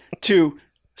cut to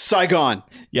Saigon.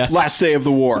 Yes. Last day of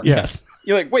the war. Yes.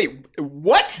 You're like, wait,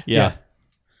 what? Yeah.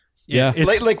 Yeah.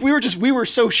 It's, Like we were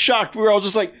so shocked. We were all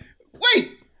just like,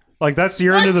 wait. like that's the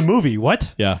end of the movie.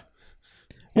 What? Yeah.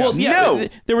 Well, yeah, No.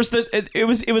 there was it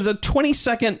was a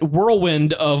 20-second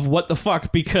whirlwind of what the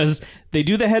fuck, because they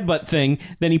do the headbutt thing,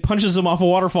 then he punches him off a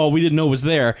waterfall we didn't know was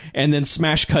there, and then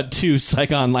smash cut to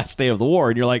Saigon last day of the war,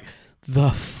 and you're like, the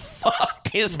fuck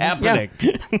is happening?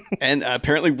 And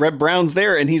apparently Red Brown's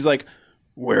there, and he's like,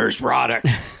 where's Roddick?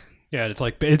 Yeah,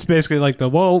 it's basically like the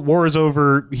war is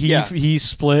over. He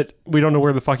split. We don't know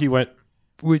where the fuck he went.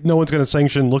 No one's going to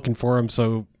sanction looking for him.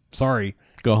 So sorry.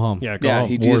 Go home. Yeah, go Yeah, home.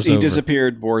 he War's over.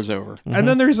 disappeared. War's over. And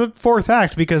then there's a fourth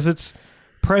act because it's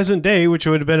present day, which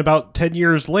would have been about 10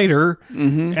 years later,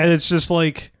 and it's just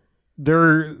like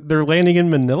they're landing in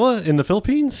Manila in the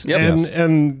Philippines, Yep. and Yes.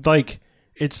 and like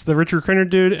it's the Richard Crenna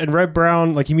dude and Red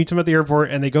Brown. Like he meets him at the airport,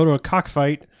 and they go to a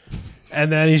cockfight,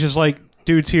 and then he's just like,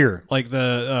 "Dude's here." Like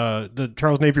the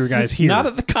Charles Napier guy's here. Not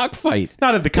at the cockfight.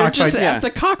 Not at the They're cockfight. just yeah. at the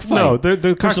cockfight. No, the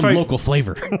There's some cockfight. local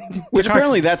flavor. Which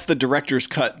apparently that's the director's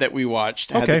cut that we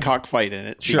watched. Had Okay. the cockfight in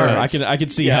it. Sure, Because- I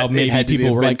could see yeah, how it maybe had to people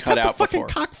have were been like, cut cut the out fucking before.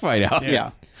 cockfight out.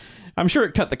 Yeah. I'm sure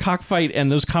it cut the cockfight and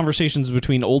those conversations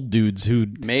between old dudes who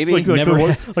Maybe. Like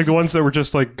Never the ones that were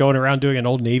just like going around doing an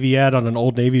Old Navy ad on an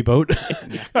Old Navy boat.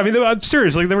 I mean, I'm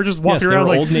serious. Like they were just walking they around were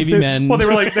like Old Navy they- men. Well, they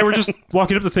were just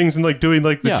walking up to things and like doing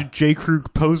like the Yeah. J. Crew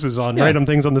poses on Yeah. random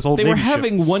things on this Old they Navy were ship.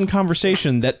 having one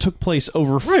conversation that took place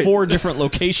over Right. 4 different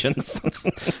locations.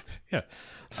 Yeah.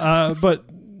 But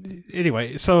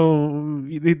anyway, so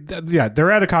yeah,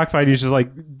 they're at a cockfight. He's just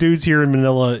like, dude's here in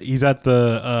Manila. He's at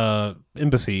the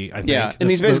embassy, I think. yeah, and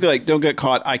he's basically like, "Don't get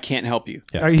caught. I can't help you."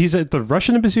 He's at the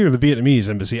Russian embassy or the Vietnamese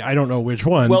embassy. I don't know which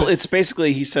one. Well, but- it's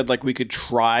basically he said like we could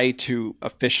try to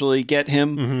officially get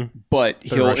him, but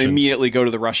he'll Russians. immediately go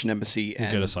to the Russian embassy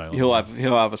and get asylum. He'll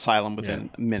have asylum within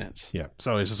minutes. yeah.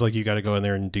 So it's just like you got to go in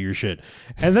there and do your shit.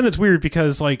 And then it's weird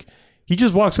because like he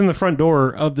just walks in the front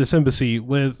door of this embassy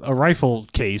with a rifle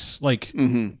case, like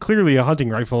clearly a hunting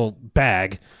rifle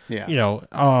bag. Yeah. You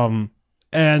know,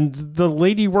 and the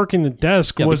lady working the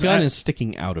desk Yeah, was the gun at- is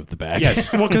sticking out of the bag.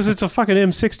 Yes, well, because it's a fucking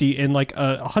M60 in like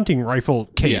a hunting rifle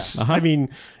case. Yeah. I mean,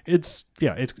 it's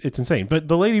insane. But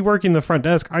the lady working the front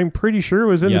desk, I'm pretty sure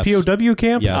was in Yes. the POW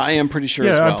camp. Yes. I am pretty sure.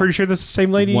 Yeah, as well. I'm pretty sure this is the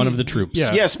same lady. One of the troops.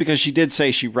 Yeah, Yes, because she did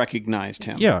say she recognized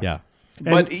him. yeah, Yeah.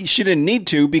 but she didn't need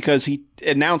to because he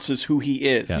announces who he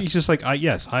is. He's just like,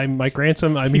 yes, I'm Mike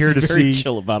Ransom. I'm He's here to very see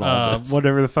chill about all this.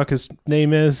 whatever the fuck his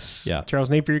name is. Yeah.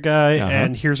 Charles Napier guy. Uh-huh.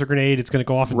 And here's a grenade. It's going to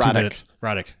go off in 2 Radek. minutes.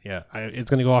 Radek. Yeah,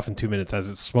 it's going to go off in 2 minutes as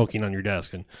it's smoking on your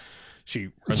desk. And she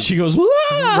runs, She goes, "Wah!"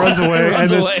 runs away,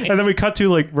 Runs and, then, away. and then we cut to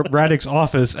like Radek's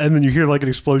office, and then you hear like an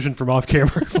explosion from off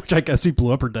camera, which I guess he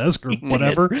blew up her desk or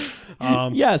whatever.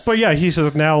 Yes. but yeah, he's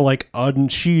just now like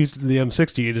unsheathed the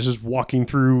M60 and is just walking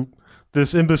through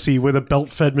this embassy with a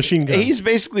belt-fed machine gun. He's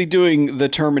basically doing the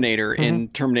Terminator in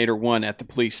Terminator 1 at the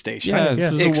police station. Yeah,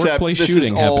 this is a Except workplace this shooting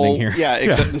is all, happening here. Yeah,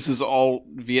 except this is all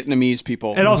Vietnamese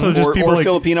people. And also just or, people or like-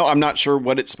 Filipino. I'm not sure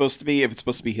what it's supposed to be, if it's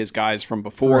supposed to be his guys from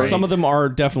before. Some of them are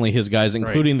definitely his guys,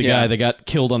 including the Yeah. guy that got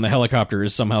killed on the helicopter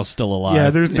is somehow still alive. Yeah,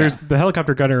 there's the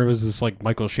helicopter gunner was this like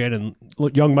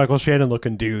young Michael Shannon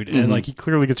looking dude, and like he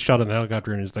clearly gets shot on the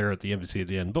helicopter and is there at the embassy at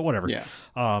the end. But whatever. Yeah.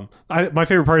 My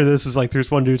favorite part of this is like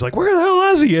there's one dude's like, where the hell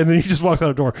is he? And then he just walks out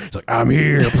the door. He's like, I'm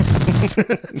here.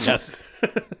 Yes.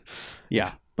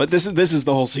 Yeah. But this is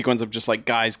the whole sequence of just like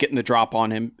guys getting the drop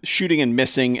on him, shooting and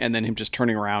missing, and then him just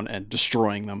turning around and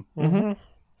destroying them.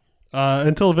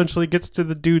 Until eventually gets to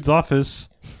the dude's office.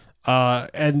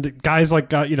 And guys like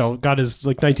got his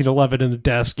like 1911 in the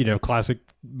desk, classic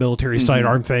military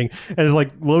sidearm thing, and is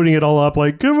like loading it all up,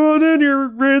 like, come on in here,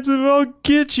 Ransom, I'll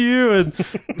get you. And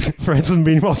Ransom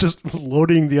meanwhile just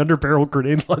loading the underbarrel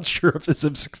grenade launcher of his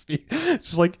M60,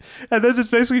 just like, and then it's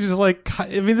basically just like,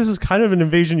 I mean, this is kind of an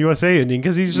Invasion USA ending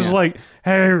because he's just like,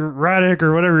 hey, Radek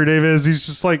or whatever your name is, he's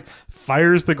just like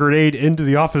fires the grenade into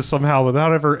the office somehow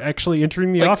without ever actually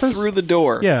entering the Like office through the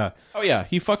door. Yeah. Oh yeah,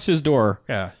 he fucks his door.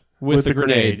 Yeah. With the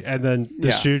grenade. And then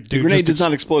this Yeah. dude The grenade just does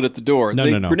not explode at the door. No,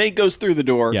 the no. grenade goes through the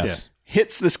door, Yes.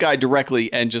 hits this guy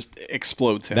directly, and just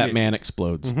explodes him. That man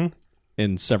explodes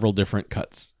in several different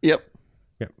cuts. Yep.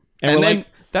 Yep. And, And we're then- like,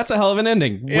 that's a hell of an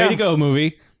ending. Yeah. Way to go,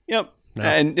 movie. Yep. No.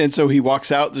 And so he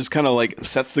walks out, just kind of like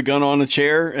sets the gun on a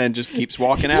chair and just keeps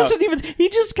walking out. He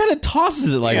just kind of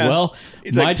tosses it like, Yeah. well,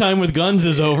 He's my like- time with guns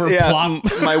is over. Yeah, Plop.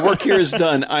 my work here is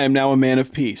done. I am now a man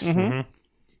of peace.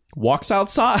 Walks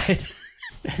outside.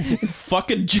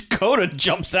 Fucking Dakota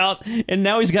jumps out, and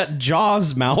now he's got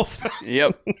Jaws mouth.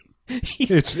 Yep.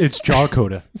 He's It's Jaw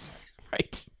Coda.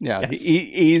 right. Yeah, Yes.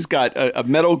 he's got a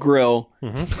metal grill,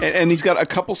 and he's got a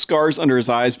couple scars under his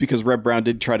eyes because Red Brown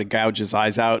did try to gouge his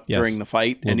eyes out Yes. during the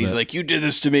fight, Little and he's bit. like, "You did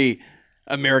this to me,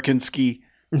 American Ski.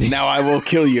 Now I will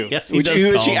kill you." Yes, he which, does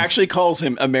which call he him. actually calls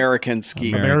him American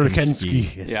Ski. American Ski.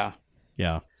 Ski. Yeah,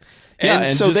 Yeah. and,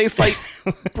 and so just- they fight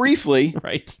briefly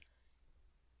Right.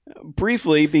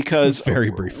 because Very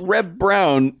briefly. Red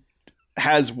Brown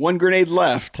has one grenade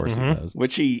left, Of course he does.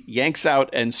 which he yanks out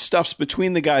and stuffs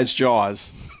between the guy's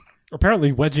jaws.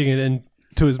 Apparently wedging it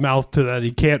into his mouth to that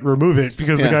he can't remove it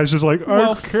because Yeah. the guy's just like,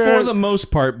 Well, can't. for the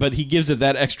most part, but he gives it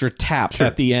that extra tap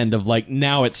at the end of like,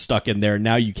 now it's stuck in there.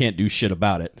 Now you can't do shit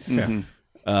about it. Mhm.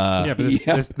 Yeah, but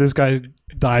Yeah. this guy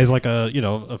dies like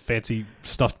a fancy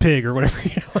stuffed pig or whatever.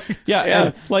 Yeah, Yeah.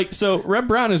 and, like so Red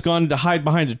Brown has gone to hide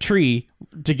behind a tree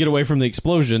to get away from the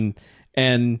explosion,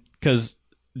 and because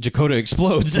Dakota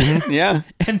explodes, Yeah.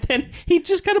 and then he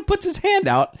just kind of puts his hand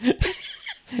out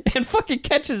and fucking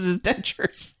catches his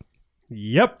dentures.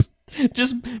 Yep.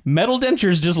 Just metal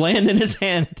dentures just land in his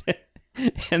hand,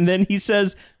 and then he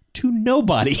says to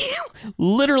nobody,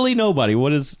 literally nobody.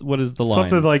 What is the line?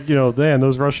 Something like, man,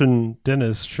 those Russian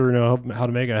dentists sure know how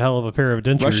to make a hell of a pair of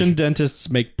dentures. Russian dentists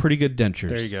make pretty good dentures.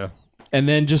 There you go. And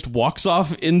then just walks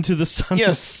off into the sunset.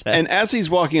 Yes, and as he's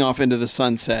walking off into the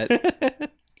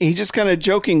sunset, he just kind of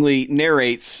jokingly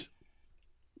narrates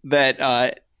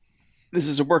that this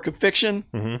is a work of fiction.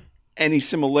 Mhm. Any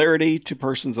similarity to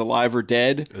persons alive or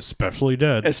dead, Especially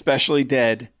dead. especially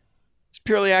dead, is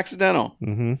purely accidental.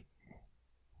 Mm-hmm.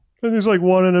 And there's like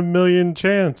 1 in a million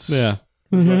chance. Yeah.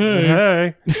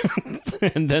 Hey.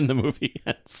 And then the movie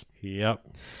ends. Yep.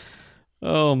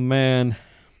 Oh man.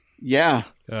 Yeah,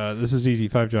 This is easy,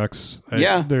 5 Jocks.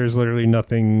 Yeah. There's literally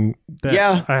nothing that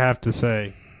Yeah. I have to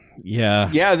say. Yeah.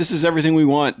 yeah, this is everything we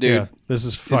want, dude. Yeah. This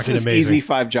is This fucking is amazing. easy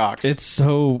 5 jocks. It's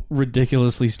so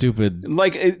ridiculously stupid.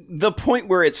 like the point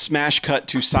where it smash cut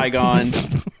to Saigon,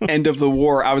 end of the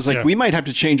war. I was like, Yeah. we might have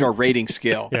to change our rating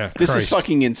scale. Yeah, this is Christ.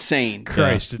 fucking insane.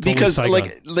 Christ. It's only Because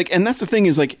Saigon. like, and that's the thing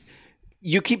is like,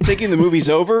 you keep thinking the movie's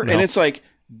over, No. and it's like,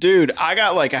 dude, I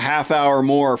got like a half hour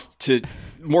more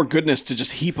goodness to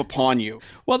just heap upon you.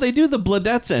 Well, they do the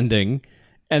Bladettes ending,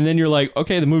 and then you're like,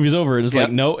 okay, the movie's over. And it's Yep.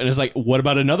 like, no. And it's like, what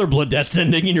about another Bladettes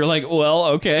ending? And you're like, well,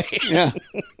 okay. Yeah,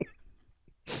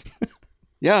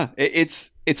 yeah, it's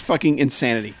fucking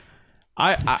insanity.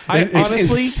 I It's It's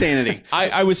honestly, insanity.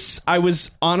 I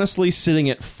was honestly sitting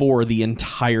at 4 the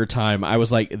entire time. I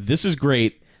was like, this is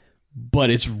great, but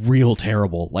it's real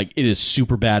terrible. Like, it is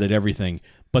super bad at everything.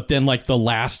 But then, like, the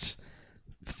last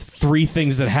 3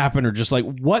 things that happen are just like,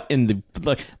 what in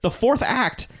the fourth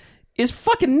act is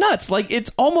fucking nuts. Like,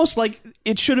 it's almost like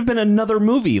it should have been another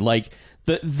movie. Like,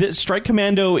 the Strike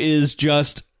Commando is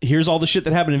just, here's all the shit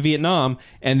that happened in Vietnam,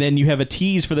 and then you have a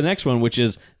tease for the next one, which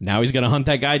is now he's going to hunt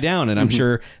that guy down. And I'm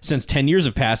sure since 10 years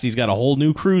have passed, he's got a whole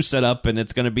new crew set up, and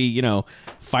it's going to be,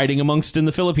 fighting amongst in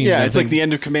the Philippines. Yeah, and it's like everything. the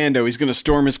end of Commando. He's going to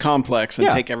storm his complex and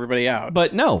Yeah. take everybody out.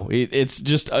 But no, it's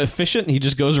just efficient. He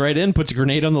just goes right in, puts a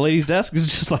grenade on the lady's desk. It's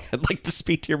just like, I'd like to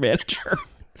speak to your manager.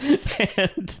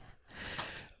 And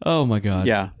oh my god,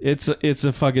 Yeah. it's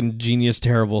a fucking genius,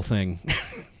 terrible thing,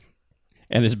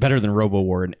 and it's better than Robo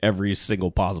War in every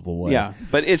single possible way. Yeah,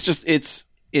 but it's just it's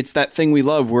that thing we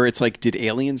love where it's like, did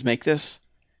aliens make this?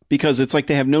 Because it's like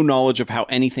they have no knowledge of how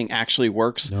anything actually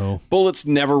works. No. Bullets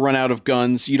never run out of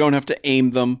guns. You don't have to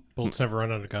aim them. Bullets never run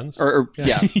out of guns. Or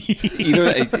yeah,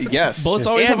 yes. Bullets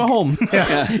always And- have a home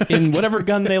Yeah. in whatever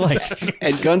gun they like.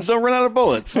 And guns don't run out of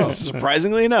bullets,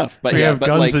 surprisingly enough. But We yeah, have but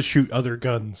guns like, that shoot other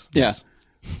guns. yeah.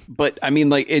 But I mean,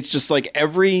 like, it's just like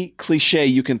every cliche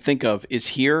you can think of is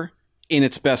here in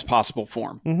its best possible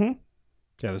form.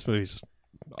 Yeah, this movie's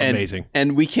And- amazing.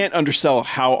 And we can't undersell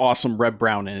how awesome Red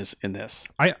Brown is in this.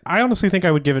 I honestly think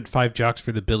I would give it 5 Jocks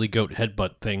for the Billy Goat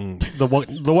headbutt thing. The what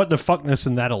the fuckness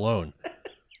in that alone.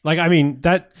 Like, I mean,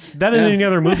 that in any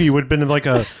other movie would have been like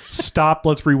a stop,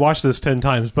 let's rewatch this 10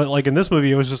 times. But like in this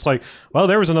movie, it was just like, well,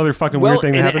 there was another fucking weird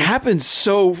thing that and happened. it happens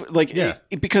so like Yeah.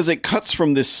 because it cuts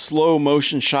from this slow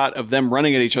motion shot of them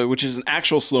running at each other, which is an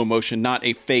actual slow motion, not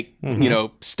a fake,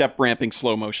 step ramping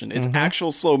slow motion. It's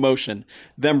actual slow motion,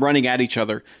 them running at each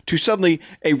other, to suddenly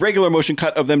a regular motion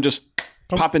cut of them just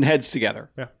popping heads together.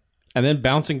 And then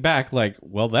bouncing back like,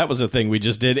 well, that was a thing we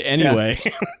just did anyway.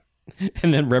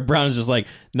 And then Red Brown is just like,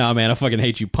 nah, man, I fucking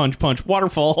hate you. Punch, punch,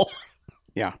 waterfall.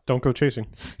 Yeah. Don't go chasing.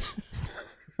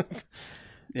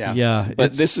 Yeah. Yeah,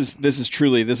 But it's- this is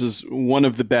truly one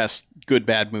of the best good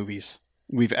bad movies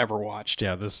we've ever watched.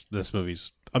 Yeah, this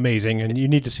movie's amazing, and you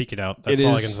need to seek it out. That's It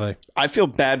all I is- can say. I feel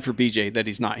bad for BJ that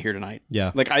he's not here tonight.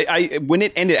 Yeah. Like I when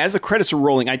it ended, as the credits were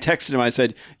rolling, I texted him. I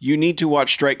said, "You need to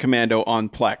watch Strike Commando on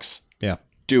Plex. Yeah.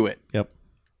 Do it. Yep.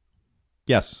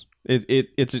 Yes.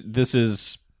 This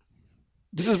is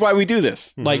This is why we do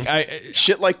this. like I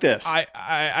Shit like this.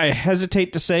 I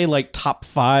hesitate to say like top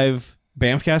 5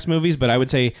 Bamfcast movies, but I would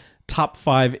say top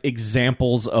 5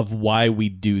 examples of why we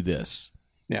do this.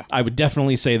 Yeah. I would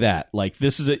definitely say that. Like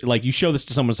this is it. Like you show this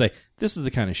to someone and say, this is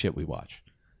the kind of shit we watch.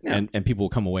 Yeah. And people will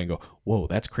come away and go, whoa,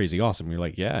 that's crazy awesome. And you're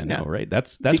like, yeah, I know, Yeah. right?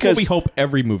 That's Because what we hope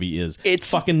every movie is. it's-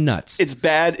 fucking nuts. It's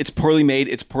bad. It's poorly made.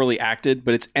 It's poorly acted,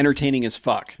 but it's entertaining as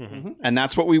fuck, and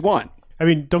that's what we want. I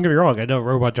mean, don't get me wrong. I know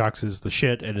Robot Jocks is the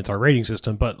shit, and it's our rating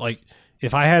system. But like,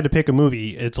 if I had to pick a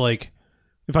movie, it's like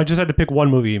if I just had to pick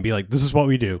one movie and be like, "This is what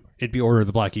we do," it'd be Order of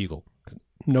the Black Eagle.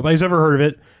 Nobody's ever heard of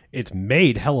it. It's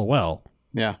made hella well.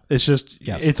 Yeah. It's just,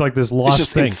 Yes. it's like this lost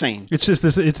just thing. insane. It's just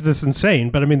this, it's this insane.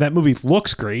 But I mean, that movie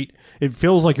looks great. It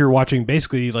feels like you're watching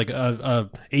basically like a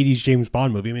 80s James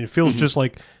Bond movie. I mean, it feels just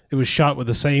like it was shot with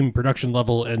the same production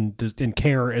level and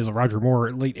care as a Roger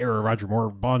Moore, late era Roger Moore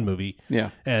Bond movie. Yeah.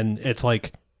 And it's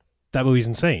like, that movie's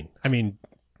insane. I mean,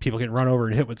 people getting run over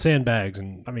and hit with sandbags.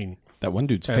 And I mean, that one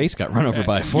dude's face got run over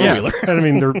by a four-wheeler. and I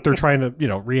mean, they're trying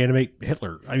to, reanimate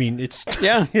Hitler. I mean, it's,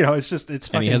 Yeah. it's just, it's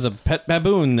And fucking. he has a pet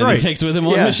baboon that Right. he takes with him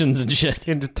on Yeah. missions and shit.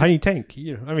 in a tiny tank,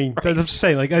 I mean, that's just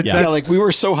saying, like, Yeah. Yeah, like we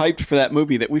were so hyped for that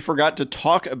movie that we forgot to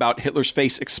talk about Hitler's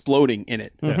face exploding in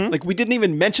it. Like we didn't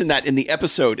even mention that in the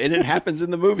episode, and it happens in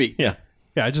the movie. Yeah.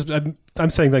 yeah, I'm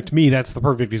saying, like, to me, that's the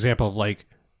perfect example of like,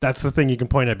 that's the thing you can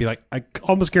point at, be like, I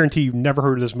almost guarantee you've never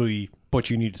heard of this movie, but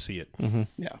you need to see it.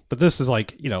 Yeah. But this is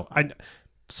like,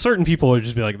 certain people would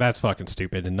just be like, that's fucking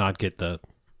stupid, and not get the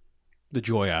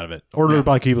joy out of it. Order of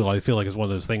Black Eagle, I feel like, is one of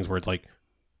those things where it's like,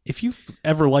 if you've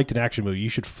ever liked an action movie, you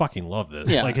should fucking love this.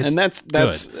 Yeah, like, it's and that's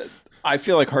good. I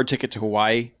feel like Hard Ticket to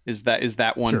Hawaii is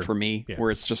that one Sure. for me, Yeah. where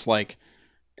it's just like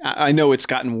I know it's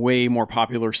gotten way more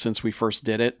popular since we first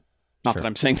did it. Not that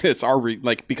I'm saying that it's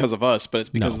like because of us, but it's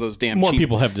because No. of those damn More cheap,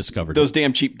 people have discovered those it.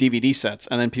 damn cheap DVD sets,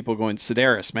 and then people going,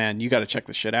 Sedaris, man, you got to check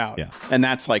this shit out. Yeah. And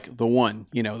that's like the one,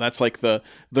 that's like the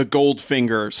gold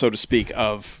finger, so to speak,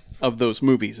 of those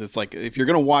movies. It's like if you're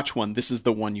gonna watch one, this is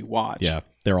the one you watch. Yeah.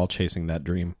 They're all chasing that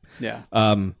dream. Yeah.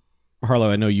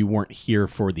 Harlow, I know you weren't here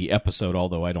for the episode,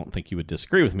 although I don't think you would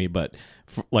disagree with me. But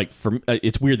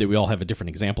it's weird that we all have a different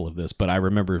example of this. But I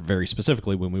remember very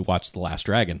specifically when we watched The Last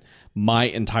Dragon, my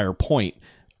entire point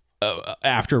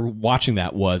after watching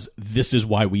that was, this is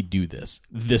why we do this.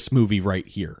 This movie right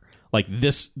here, like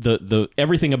this, the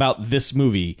everything about this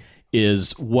movie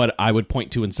is what I would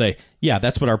point to and say, yeah,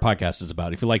 that's what our podcast is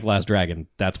about. If you like Last Dragon,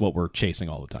 that's what we're chasing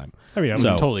all the time. I mean, I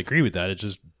So- totally agree with that. It's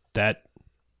just that.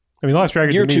 I mean, The Last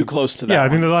Dragon. You're to me- too close to that Yeah, I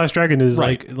mean, one. The Last Dragon is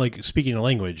Right. like speaking a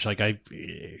language. Like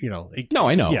No,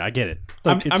 I know. Yeah, I get it.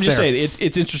 I'm Like, it's just there. saying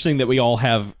it's interesting that we all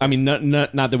have. I mean, not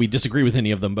that we disagree with any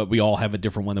of them, but we all have a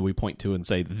different one that we point to and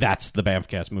say that's the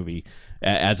Bamfcast movie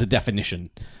as a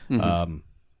definition.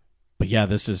 But yeah,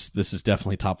 this is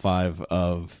definitely top 5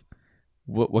 of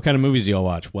what kind of movies do y'all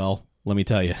watch? Well, let me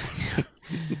tell you,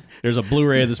 there's a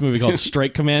Blu-ray of this movie called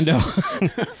Strike Commando.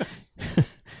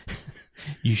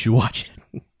 You should watch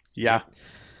it. Yeah.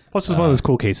 Plus, it's one of those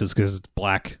cool cases because it's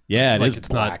black. Yeah, it like is it's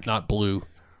black. not blue.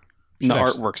 And the Should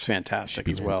actually- artwork's fantastic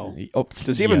as well. Oh,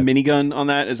 Does he have a minigun on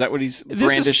that? Is that what he's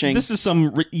brandishing? This is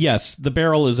some. Yes, the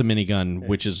barrel is a minigun,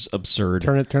 which is absurd.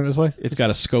 Turn it this way. It's got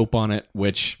a scope on it,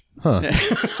 which Huh?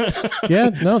 yeah.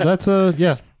 No, that's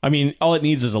yeah. I mean, all it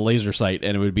needs is a laser sight,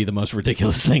 and it would be the most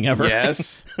ridiculous thing ever.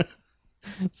 Yes.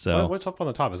 So, What's up on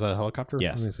the top? Is that a helicopter?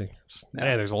 Yes. Let me see.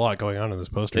 Hey, there's a lot going on in this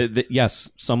poster. yes,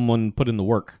 someone put in the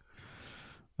work.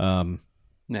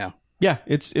 Yeah. Yeah,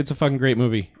 it's a fucking great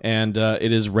movie, and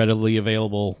it is readily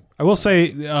available. I will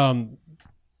say,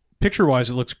 picture-wise,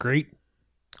 it looks great.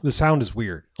 The sound is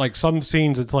weird. Like some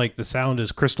scenes, it's like the sound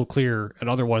is crystal clear, and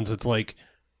other ones, it's like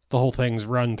the whole thing's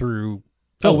run through.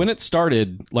 Oh, when it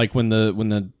started, like when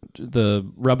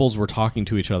the rebels were talking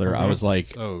to each other, I was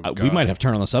like, Oh, we God. might have to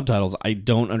turn on the subtitles. I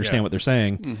don't understand Yeah. what they're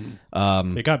saying.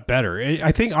 It got better.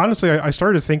 I think honestly, I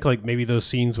started to think like maybe those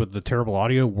scenes with the terrible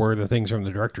audio were the things from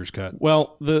the director's cut.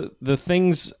 Well, the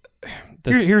things.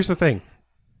 Here's the thing.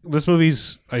 I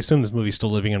assume this movie's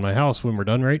still living in my house when we're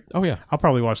done, right? Oh yeah, I'll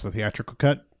probably watch the theatrical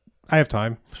cut. I have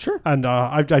time. Sure. And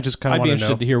I just kind I'd of be want to interested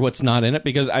know. to hear what's not in it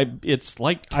because it's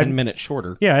like 10 minutes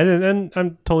shorter. Yeah, and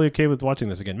I'm totally okay with watching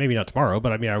this again. Maybe not tomorrow,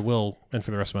 but I mean, I will, and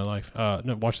for the rest of my life.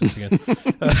 No, watch this again.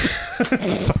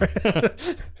 Sorry.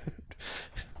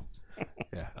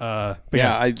 Yeah. But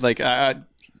Yeah,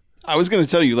 I was going to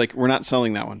tell you, like, we're not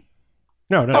selling that one.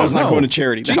 No, That was not no. going to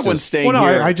charity. That Jesus. one's staying Well,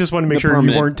 no, here. I just want to make the sure you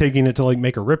permanent. weren't taking it to like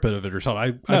make a rip out of it or something.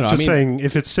 I'm No, I just mean- saying,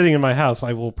 if it's sitting in my house,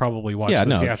 I will probably watch Yeah, the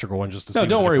no. theatrical one just to see. No,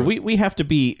 don't the worry. difference. We have to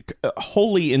be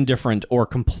wholly indifferent or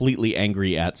completely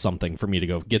angry at something for me to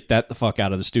go get that the fuck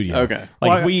out of the studio. Okay. Like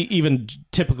Well, if we even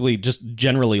typically just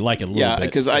generally like it a little Yeah, bit.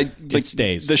 because it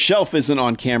stays. The shelf isn't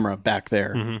on camera back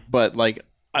there, but like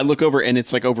I look over and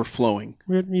it's like overflowing,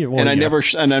 Yeah, well, and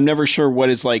yeah. I'm never sure what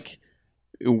is like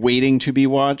waiting to be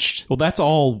watched. Well, that's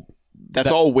all.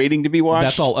 That's all waiting to be watched.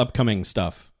 That's all upcoming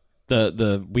stuff.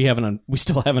 We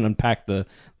still haven't unpacked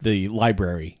the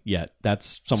library yet.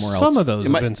 That's somewhere else. Some of those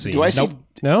Am have I- been seen. do I see- Nope.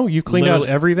 No, you cleaned out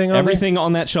Literally everything. On Everything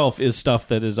on that shelf is stuff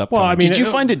that is upcoming. Well, I mean, Did you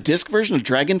it- find a disc version of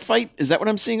Dragon Fight? Is that what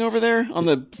I'm seeing over there on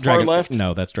the far left?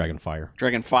 No, that's Dragonfire.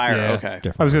 Dragon Fire. Yeah.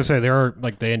 Okay. I was going to say there are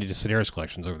like the Andy Sedaris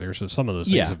collections over there, so some of those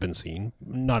things Yeah. have been seen.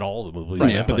 Not all of the movies,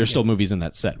 Right, Yeah. but there's still movies in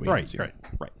that set. We haven't Right, seen. right.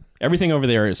 Right. Everything over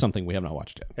there is something we have not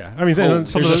watched yet. Yeah, I mean, Oh, and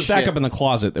some There's of a those. stack shit. up in the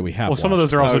closet that we have. Well, some of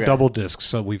watched. those are also Okay. double discs,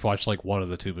 so we've watched like one of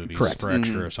the two movies Correct. for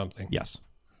extra or something. Yes.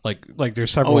 Like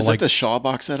there's several. Oh, is like that the Shaw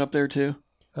box set up there too?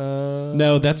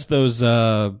 No, that's those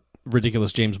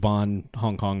ridiculous James Bond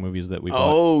Hong Kong movies that we bought.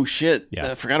 Oh shit!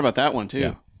 Yeah. I forgot about that one too.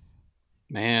 Yeah.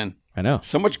 Man, I know.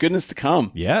 so much goodness to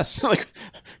come. Yes. Like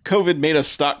COVID made us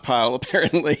stockpile.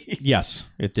 Apparently. Yes,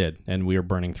 it did, and we are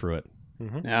burning through it.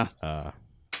 Yeah,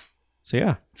 So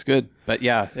yeah, it's good. But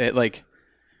yeah, it like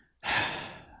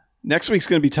next week's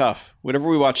going to be tough. Whatever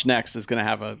we watch next is going to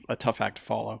have a tough act to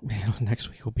follow. next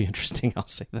week will be interesting. I'll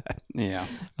say that. Yeah.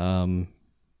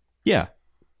 Yeah.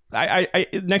 I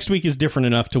next week is different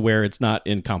enough to where it's not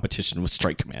in competition with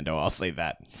Strike Commando. I'll say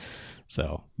that.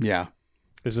 So Yeah.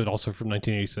 Is it also from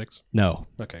 1986? no,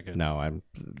 Okay, good. no, I'm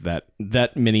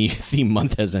that mini theme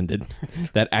month has ended.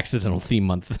 That accidental theme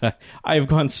month. I have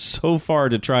gone so far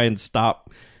to try and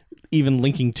stop even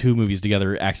linking two movies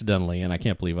together accidentally, and I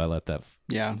can't believe I let that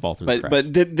Yeah. fall through the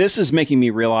But cracks. this is making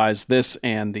me realize this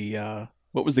and the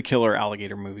what was the killer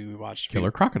alligator movie we watched?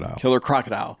 Killer Crocodile. Killer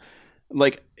Crocodile.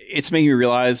 Like it's making me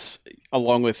realize,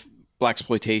 along with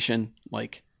blaxploitation,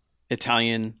 like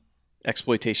Italian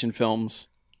exploitation films,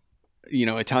 you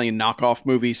know, Italian knockoff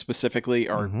movies specifically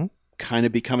are Mhm. kind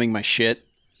of becoming my shit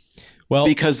Well,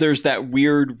 because there's that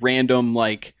weird, random,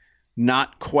 like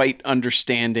not quite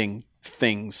understanding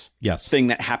things yes. thing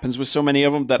that happens with so many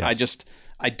of them that Yes.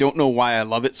 I don't know why I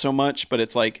love it so much, but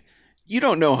it's like, you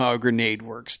don't know how a grenade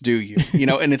works, do you? You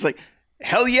know, and it's like,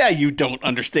 hell yeah, you don't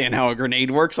understand how a grenade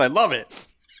works. I love it.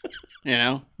 You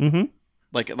know, Mm-hmm.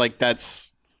 like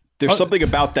there's something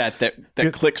about that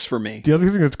clicks for me. The other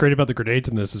thing that's great about the grenades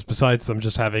in this is, besides them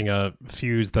just having a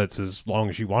fuse that's as long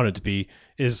as you want it to be,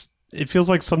 is it feels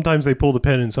like sometimes they pull the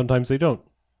pin and sometimes they don't.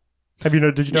 Did you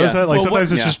notice Yeah. that? Like Well,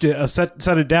 sometimes it's just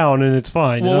set it down and it's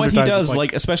fine. Well, and what other he times does, it's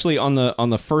like especially on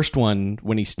the first one,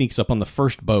 when he sneaks up on the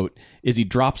first boat, is he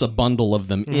drops a bundle of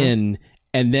them in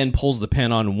and then pulls the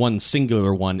pin on one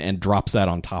singular one and drops that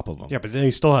on top of them. yeah, but then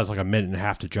he still has like a minute and a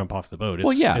half to jump off the boat. It's,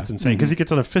 Well, yeah. it's insane because he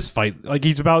gets in a fist fight. Like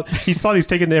he's thought he's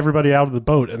taking everybody out of the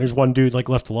boat, and there's one dude like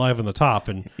left alive on the top,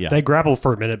 and Yeah. they grapple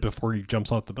for a minute before he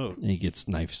jumps off the boat. And he gets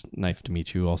knifed to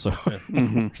meet you also.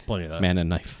 There's plenty of that. Man and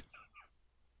knife.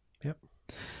 Yep.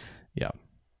 Yeah.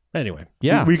 Anyway,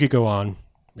 Yeah. we could go on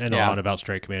and Yeah. on about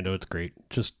Strike Commando. It's great.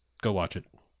 Just go watch it.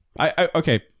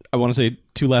 Okay. I want to say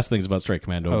two last things about Strike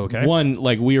Commando. Okay. One,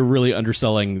 like we are really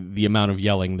underselling the amount of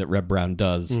yelling that Reb Brown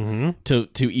does to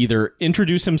either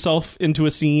introduce himself into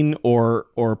a scene or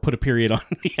put a period on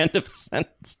the end of a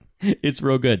sentence. It's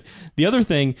real good. The other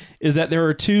thing is that there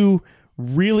are two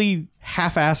really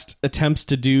half-assed attempts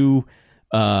to do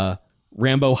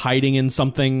Rambo hiding in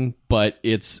something, but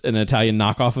it's an Italian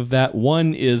knockoff of that.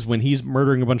 One is when he's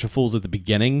murdering a bunch of fools at the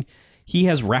beginning, he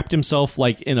has wrapped himself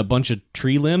like in a bunch of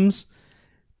tree limbs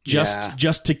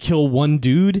just to kill one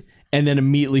dude, and then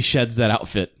immediately sheds that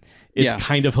outfit. It's Yeah.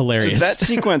 kind of hilarious. That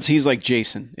sequence, he's like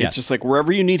Jason. It's Yes. just like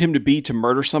wherever you need him to be to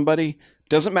murder somebody,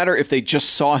 doesn't matter if they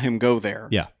just saw him go there.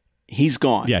 yeah, He's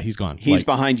gone. yeah, he's gone. He's Like,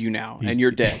 behind you now, and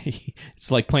you're dead. It's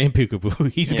like playing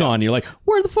peekaboo. He's gone. You're like,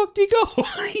 where the fuck did he go?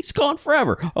 He's gone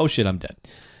forever. Oh shit, I'm dead.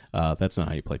 That's not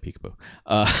how you play peekaboo.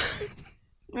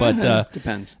 But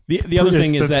Depends. the other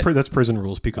thing is that's prison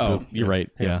rules. Peekaboo. Oh, you're right.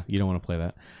 Yeah, you don't want to play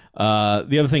that.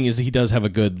 The other thing is he does have a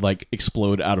good like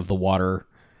explode out of the water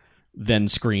then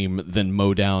scream, then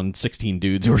mow down 16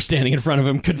 dudes who are standing in front of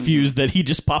him, confused that he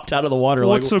just popped out of the water.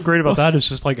 What's so great about that is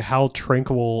just like how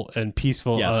tranquil and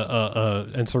peaceful Yes.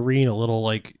 and serene a little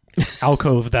like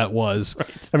alcove that was.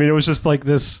 Right. I mean, it was just like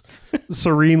this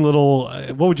serene little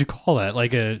what would you call that?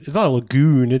 Like it's not a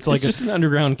lagoon. It's like It's just an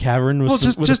underground cavern with,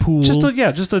 well, with a pool.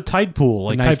 just a tide pool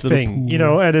like nice type little thing, pool. you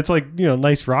know. And it's like, you know,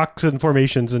 nice rocks and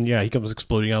formations, and yeah, he comes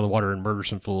exploding out of the water and murders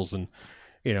some fools, and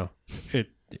you know, it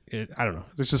I don't know.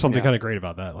 There's just something kind of great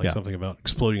about that, like Yeah. something about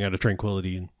exploding out of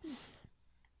tranquility. And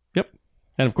Yep.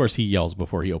 And of course, he yells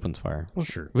before he opens fire. well,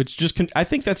 sure. Which just, I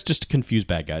think that's just to confuse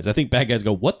bad guys. I think bad guys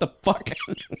go, what the fuck?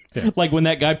 Like when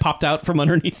that guy popped out from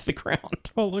underneath the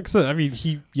ground. Well, like I said, I mean,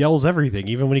 he yells everything,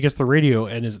 even when he gets the radio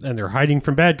and they're hiding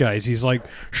from bad guys. He's like,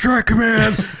 "Strike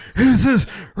command! This is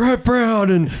Red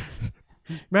Brown and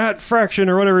Matt Fraction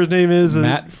or whatever his name is." And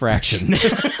Matt Fraction.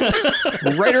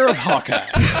 Writer of Hawkeye.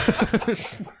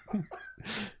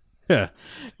 yeah.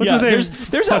 What's Yeah, his name?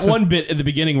 there's that one bit at the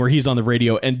beginning where he's on the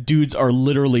radio and dudes are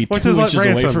literally What's 2 his inches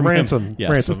away from Ransom. him. Yes.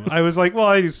 Ransom. I was like, well,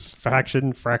 I use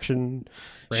Fraction, Ransom.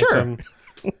 Sure.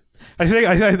 I think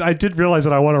I did realize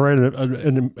that I want to write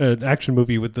an action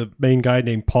movie with the main guy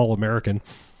named Paul American,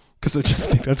 because I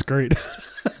just think that's great.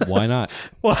 Why not?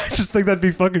 Well, I just think that'd be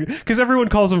fucking, because everyone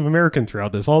calls him American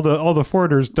throughout this. All the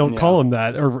foreigners don't call him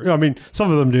that, or I mean,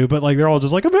 some of them do, but like they're all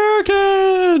just like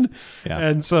American. Yeah.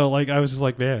 And so like I was just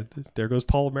like, man, there goes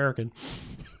Paul American.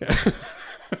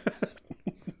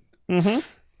 Mm-hmm.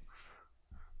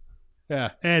 Yeah.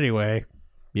 Anyway.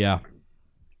 Yeah.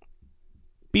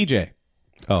 BJ.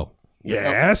 Oh.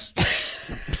 Yes.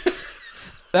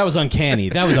 That was uncanny.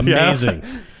 That was amazing.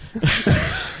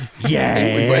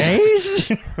 Yes.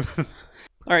 All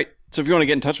right. So if you want to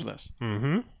get in touch with us,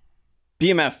 Mm-hmm.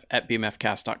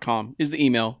 bmf@bmfcast.com is the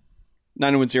email.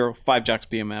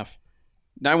 910-5JOCKS-BMF.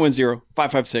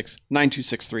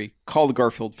 910-556-9263. Call the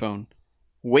Garfield phone.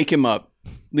 Wake him up.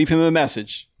 Leave him a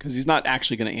message, because he's not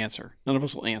actually going to answer. None of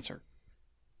us will answer.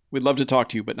 We'd love to talk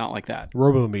to you, but not like that.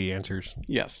 RoboMe answers.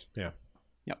 Yes. Yeah.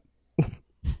 Yep.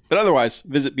 But otherwise,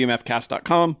 visit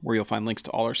bmfcast.com, where you'll find links to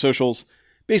all our socials.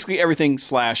 Basically everything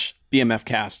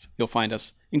 /BMFcast, you'll find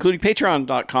us, including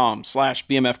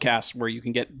patreon.com/BMFcast, where you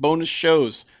can get bonus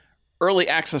shows, early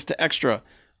access to Extra,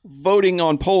 voting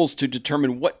on polls to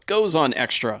determine what goes on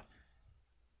Extra,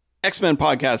 X-Men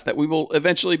podcast that we will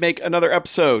eventually make another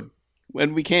episode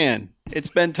when we can. It's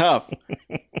been tough.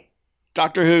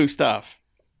 Doctor Who stuff.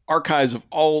 Archives of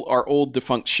all our old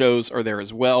defunct shows are there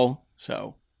as well.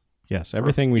 So, Yes,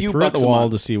 everything we few threw at bucks the a wall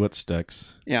month. to see what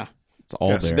sticks. yeah. It's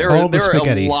all Yes, there. All the There are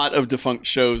spaghetti. a lot of defunct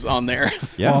shows on there.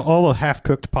 Yeah. All the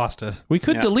half-cooked pasta. We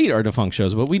could Yeah. delete our defunct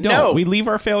shows, but we don't. No. We leave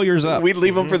our failures up. We'd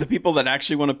leave them for the people that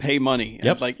actually want to pay money. And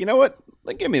Yep. like, you know what?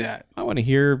 Like, give me that. I want to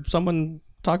hear someone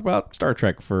talk about Star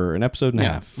Trek for an episode and a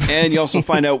half. And you also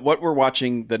find out what we're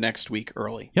watching the next week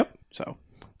early. Yep. So,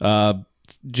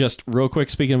 Just real quick,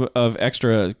 speaking of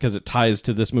Extra, because it ties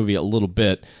to this movie a little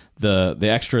bit, the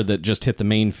Extra that just hit the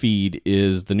main feed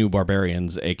is The New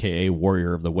Barbarians, aka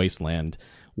Warrior of the Wasteland,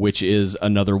 which is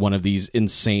another one of these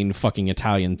insane fucking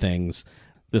Italian things.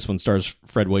 This one stars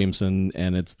Fred Williamson,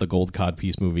 and it's the Gold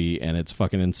Codpiece movie, and it's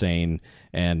fucking insane.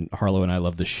 And Harlow and I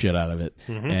love the shit out of it.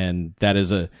 And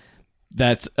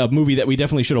that's a movie that we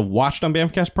definitely should have watched on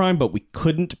Bamfcast Prime, but we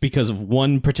couldn't because of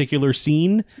one particular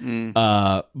scene.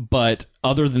 But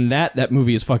other than that, that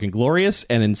movie is fucking glorious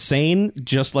and insane,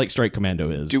 just like Strike Commando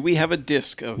is. do we have a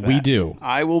disc of that? We do.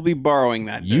 I will be borrowing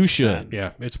that You disc should. then.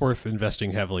 Yeah, it's worth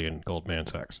investing heavily in Goldman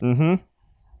Sachs. Mm-hmm.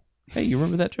 Hey, you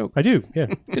remember that joke? I do. Yeah.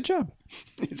 Good job.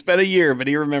 It's been a year, but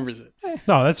he remembers it.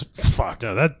 No, that's fucked.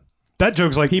 No, that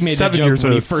joke's like He made that 7 joke years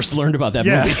when he old. first learned about that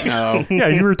Yeah. movie. No. Yeah,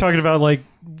 you were talking about like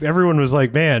everyone was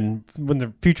like, man, when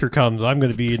the future comes, I'm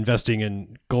going to be investing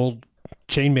in gold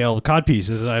chainmail cod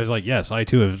pieces. And I was like, yes, I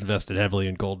too have invested heavily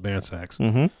in Goldman Sachs.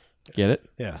 Mm-hmm. Get it?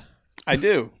 Yeah. I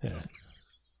do.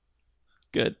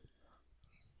 Good.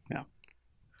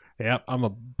 Yeah, I'm a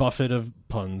buffet of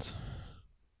puns.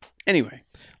 Anyway,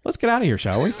 Let's get out of here,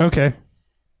 shall we? Okay.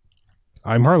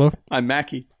 I'm Harlow. I'm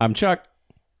Mackie, I'm Chuck.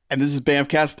 and this is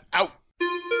Bamfcast out.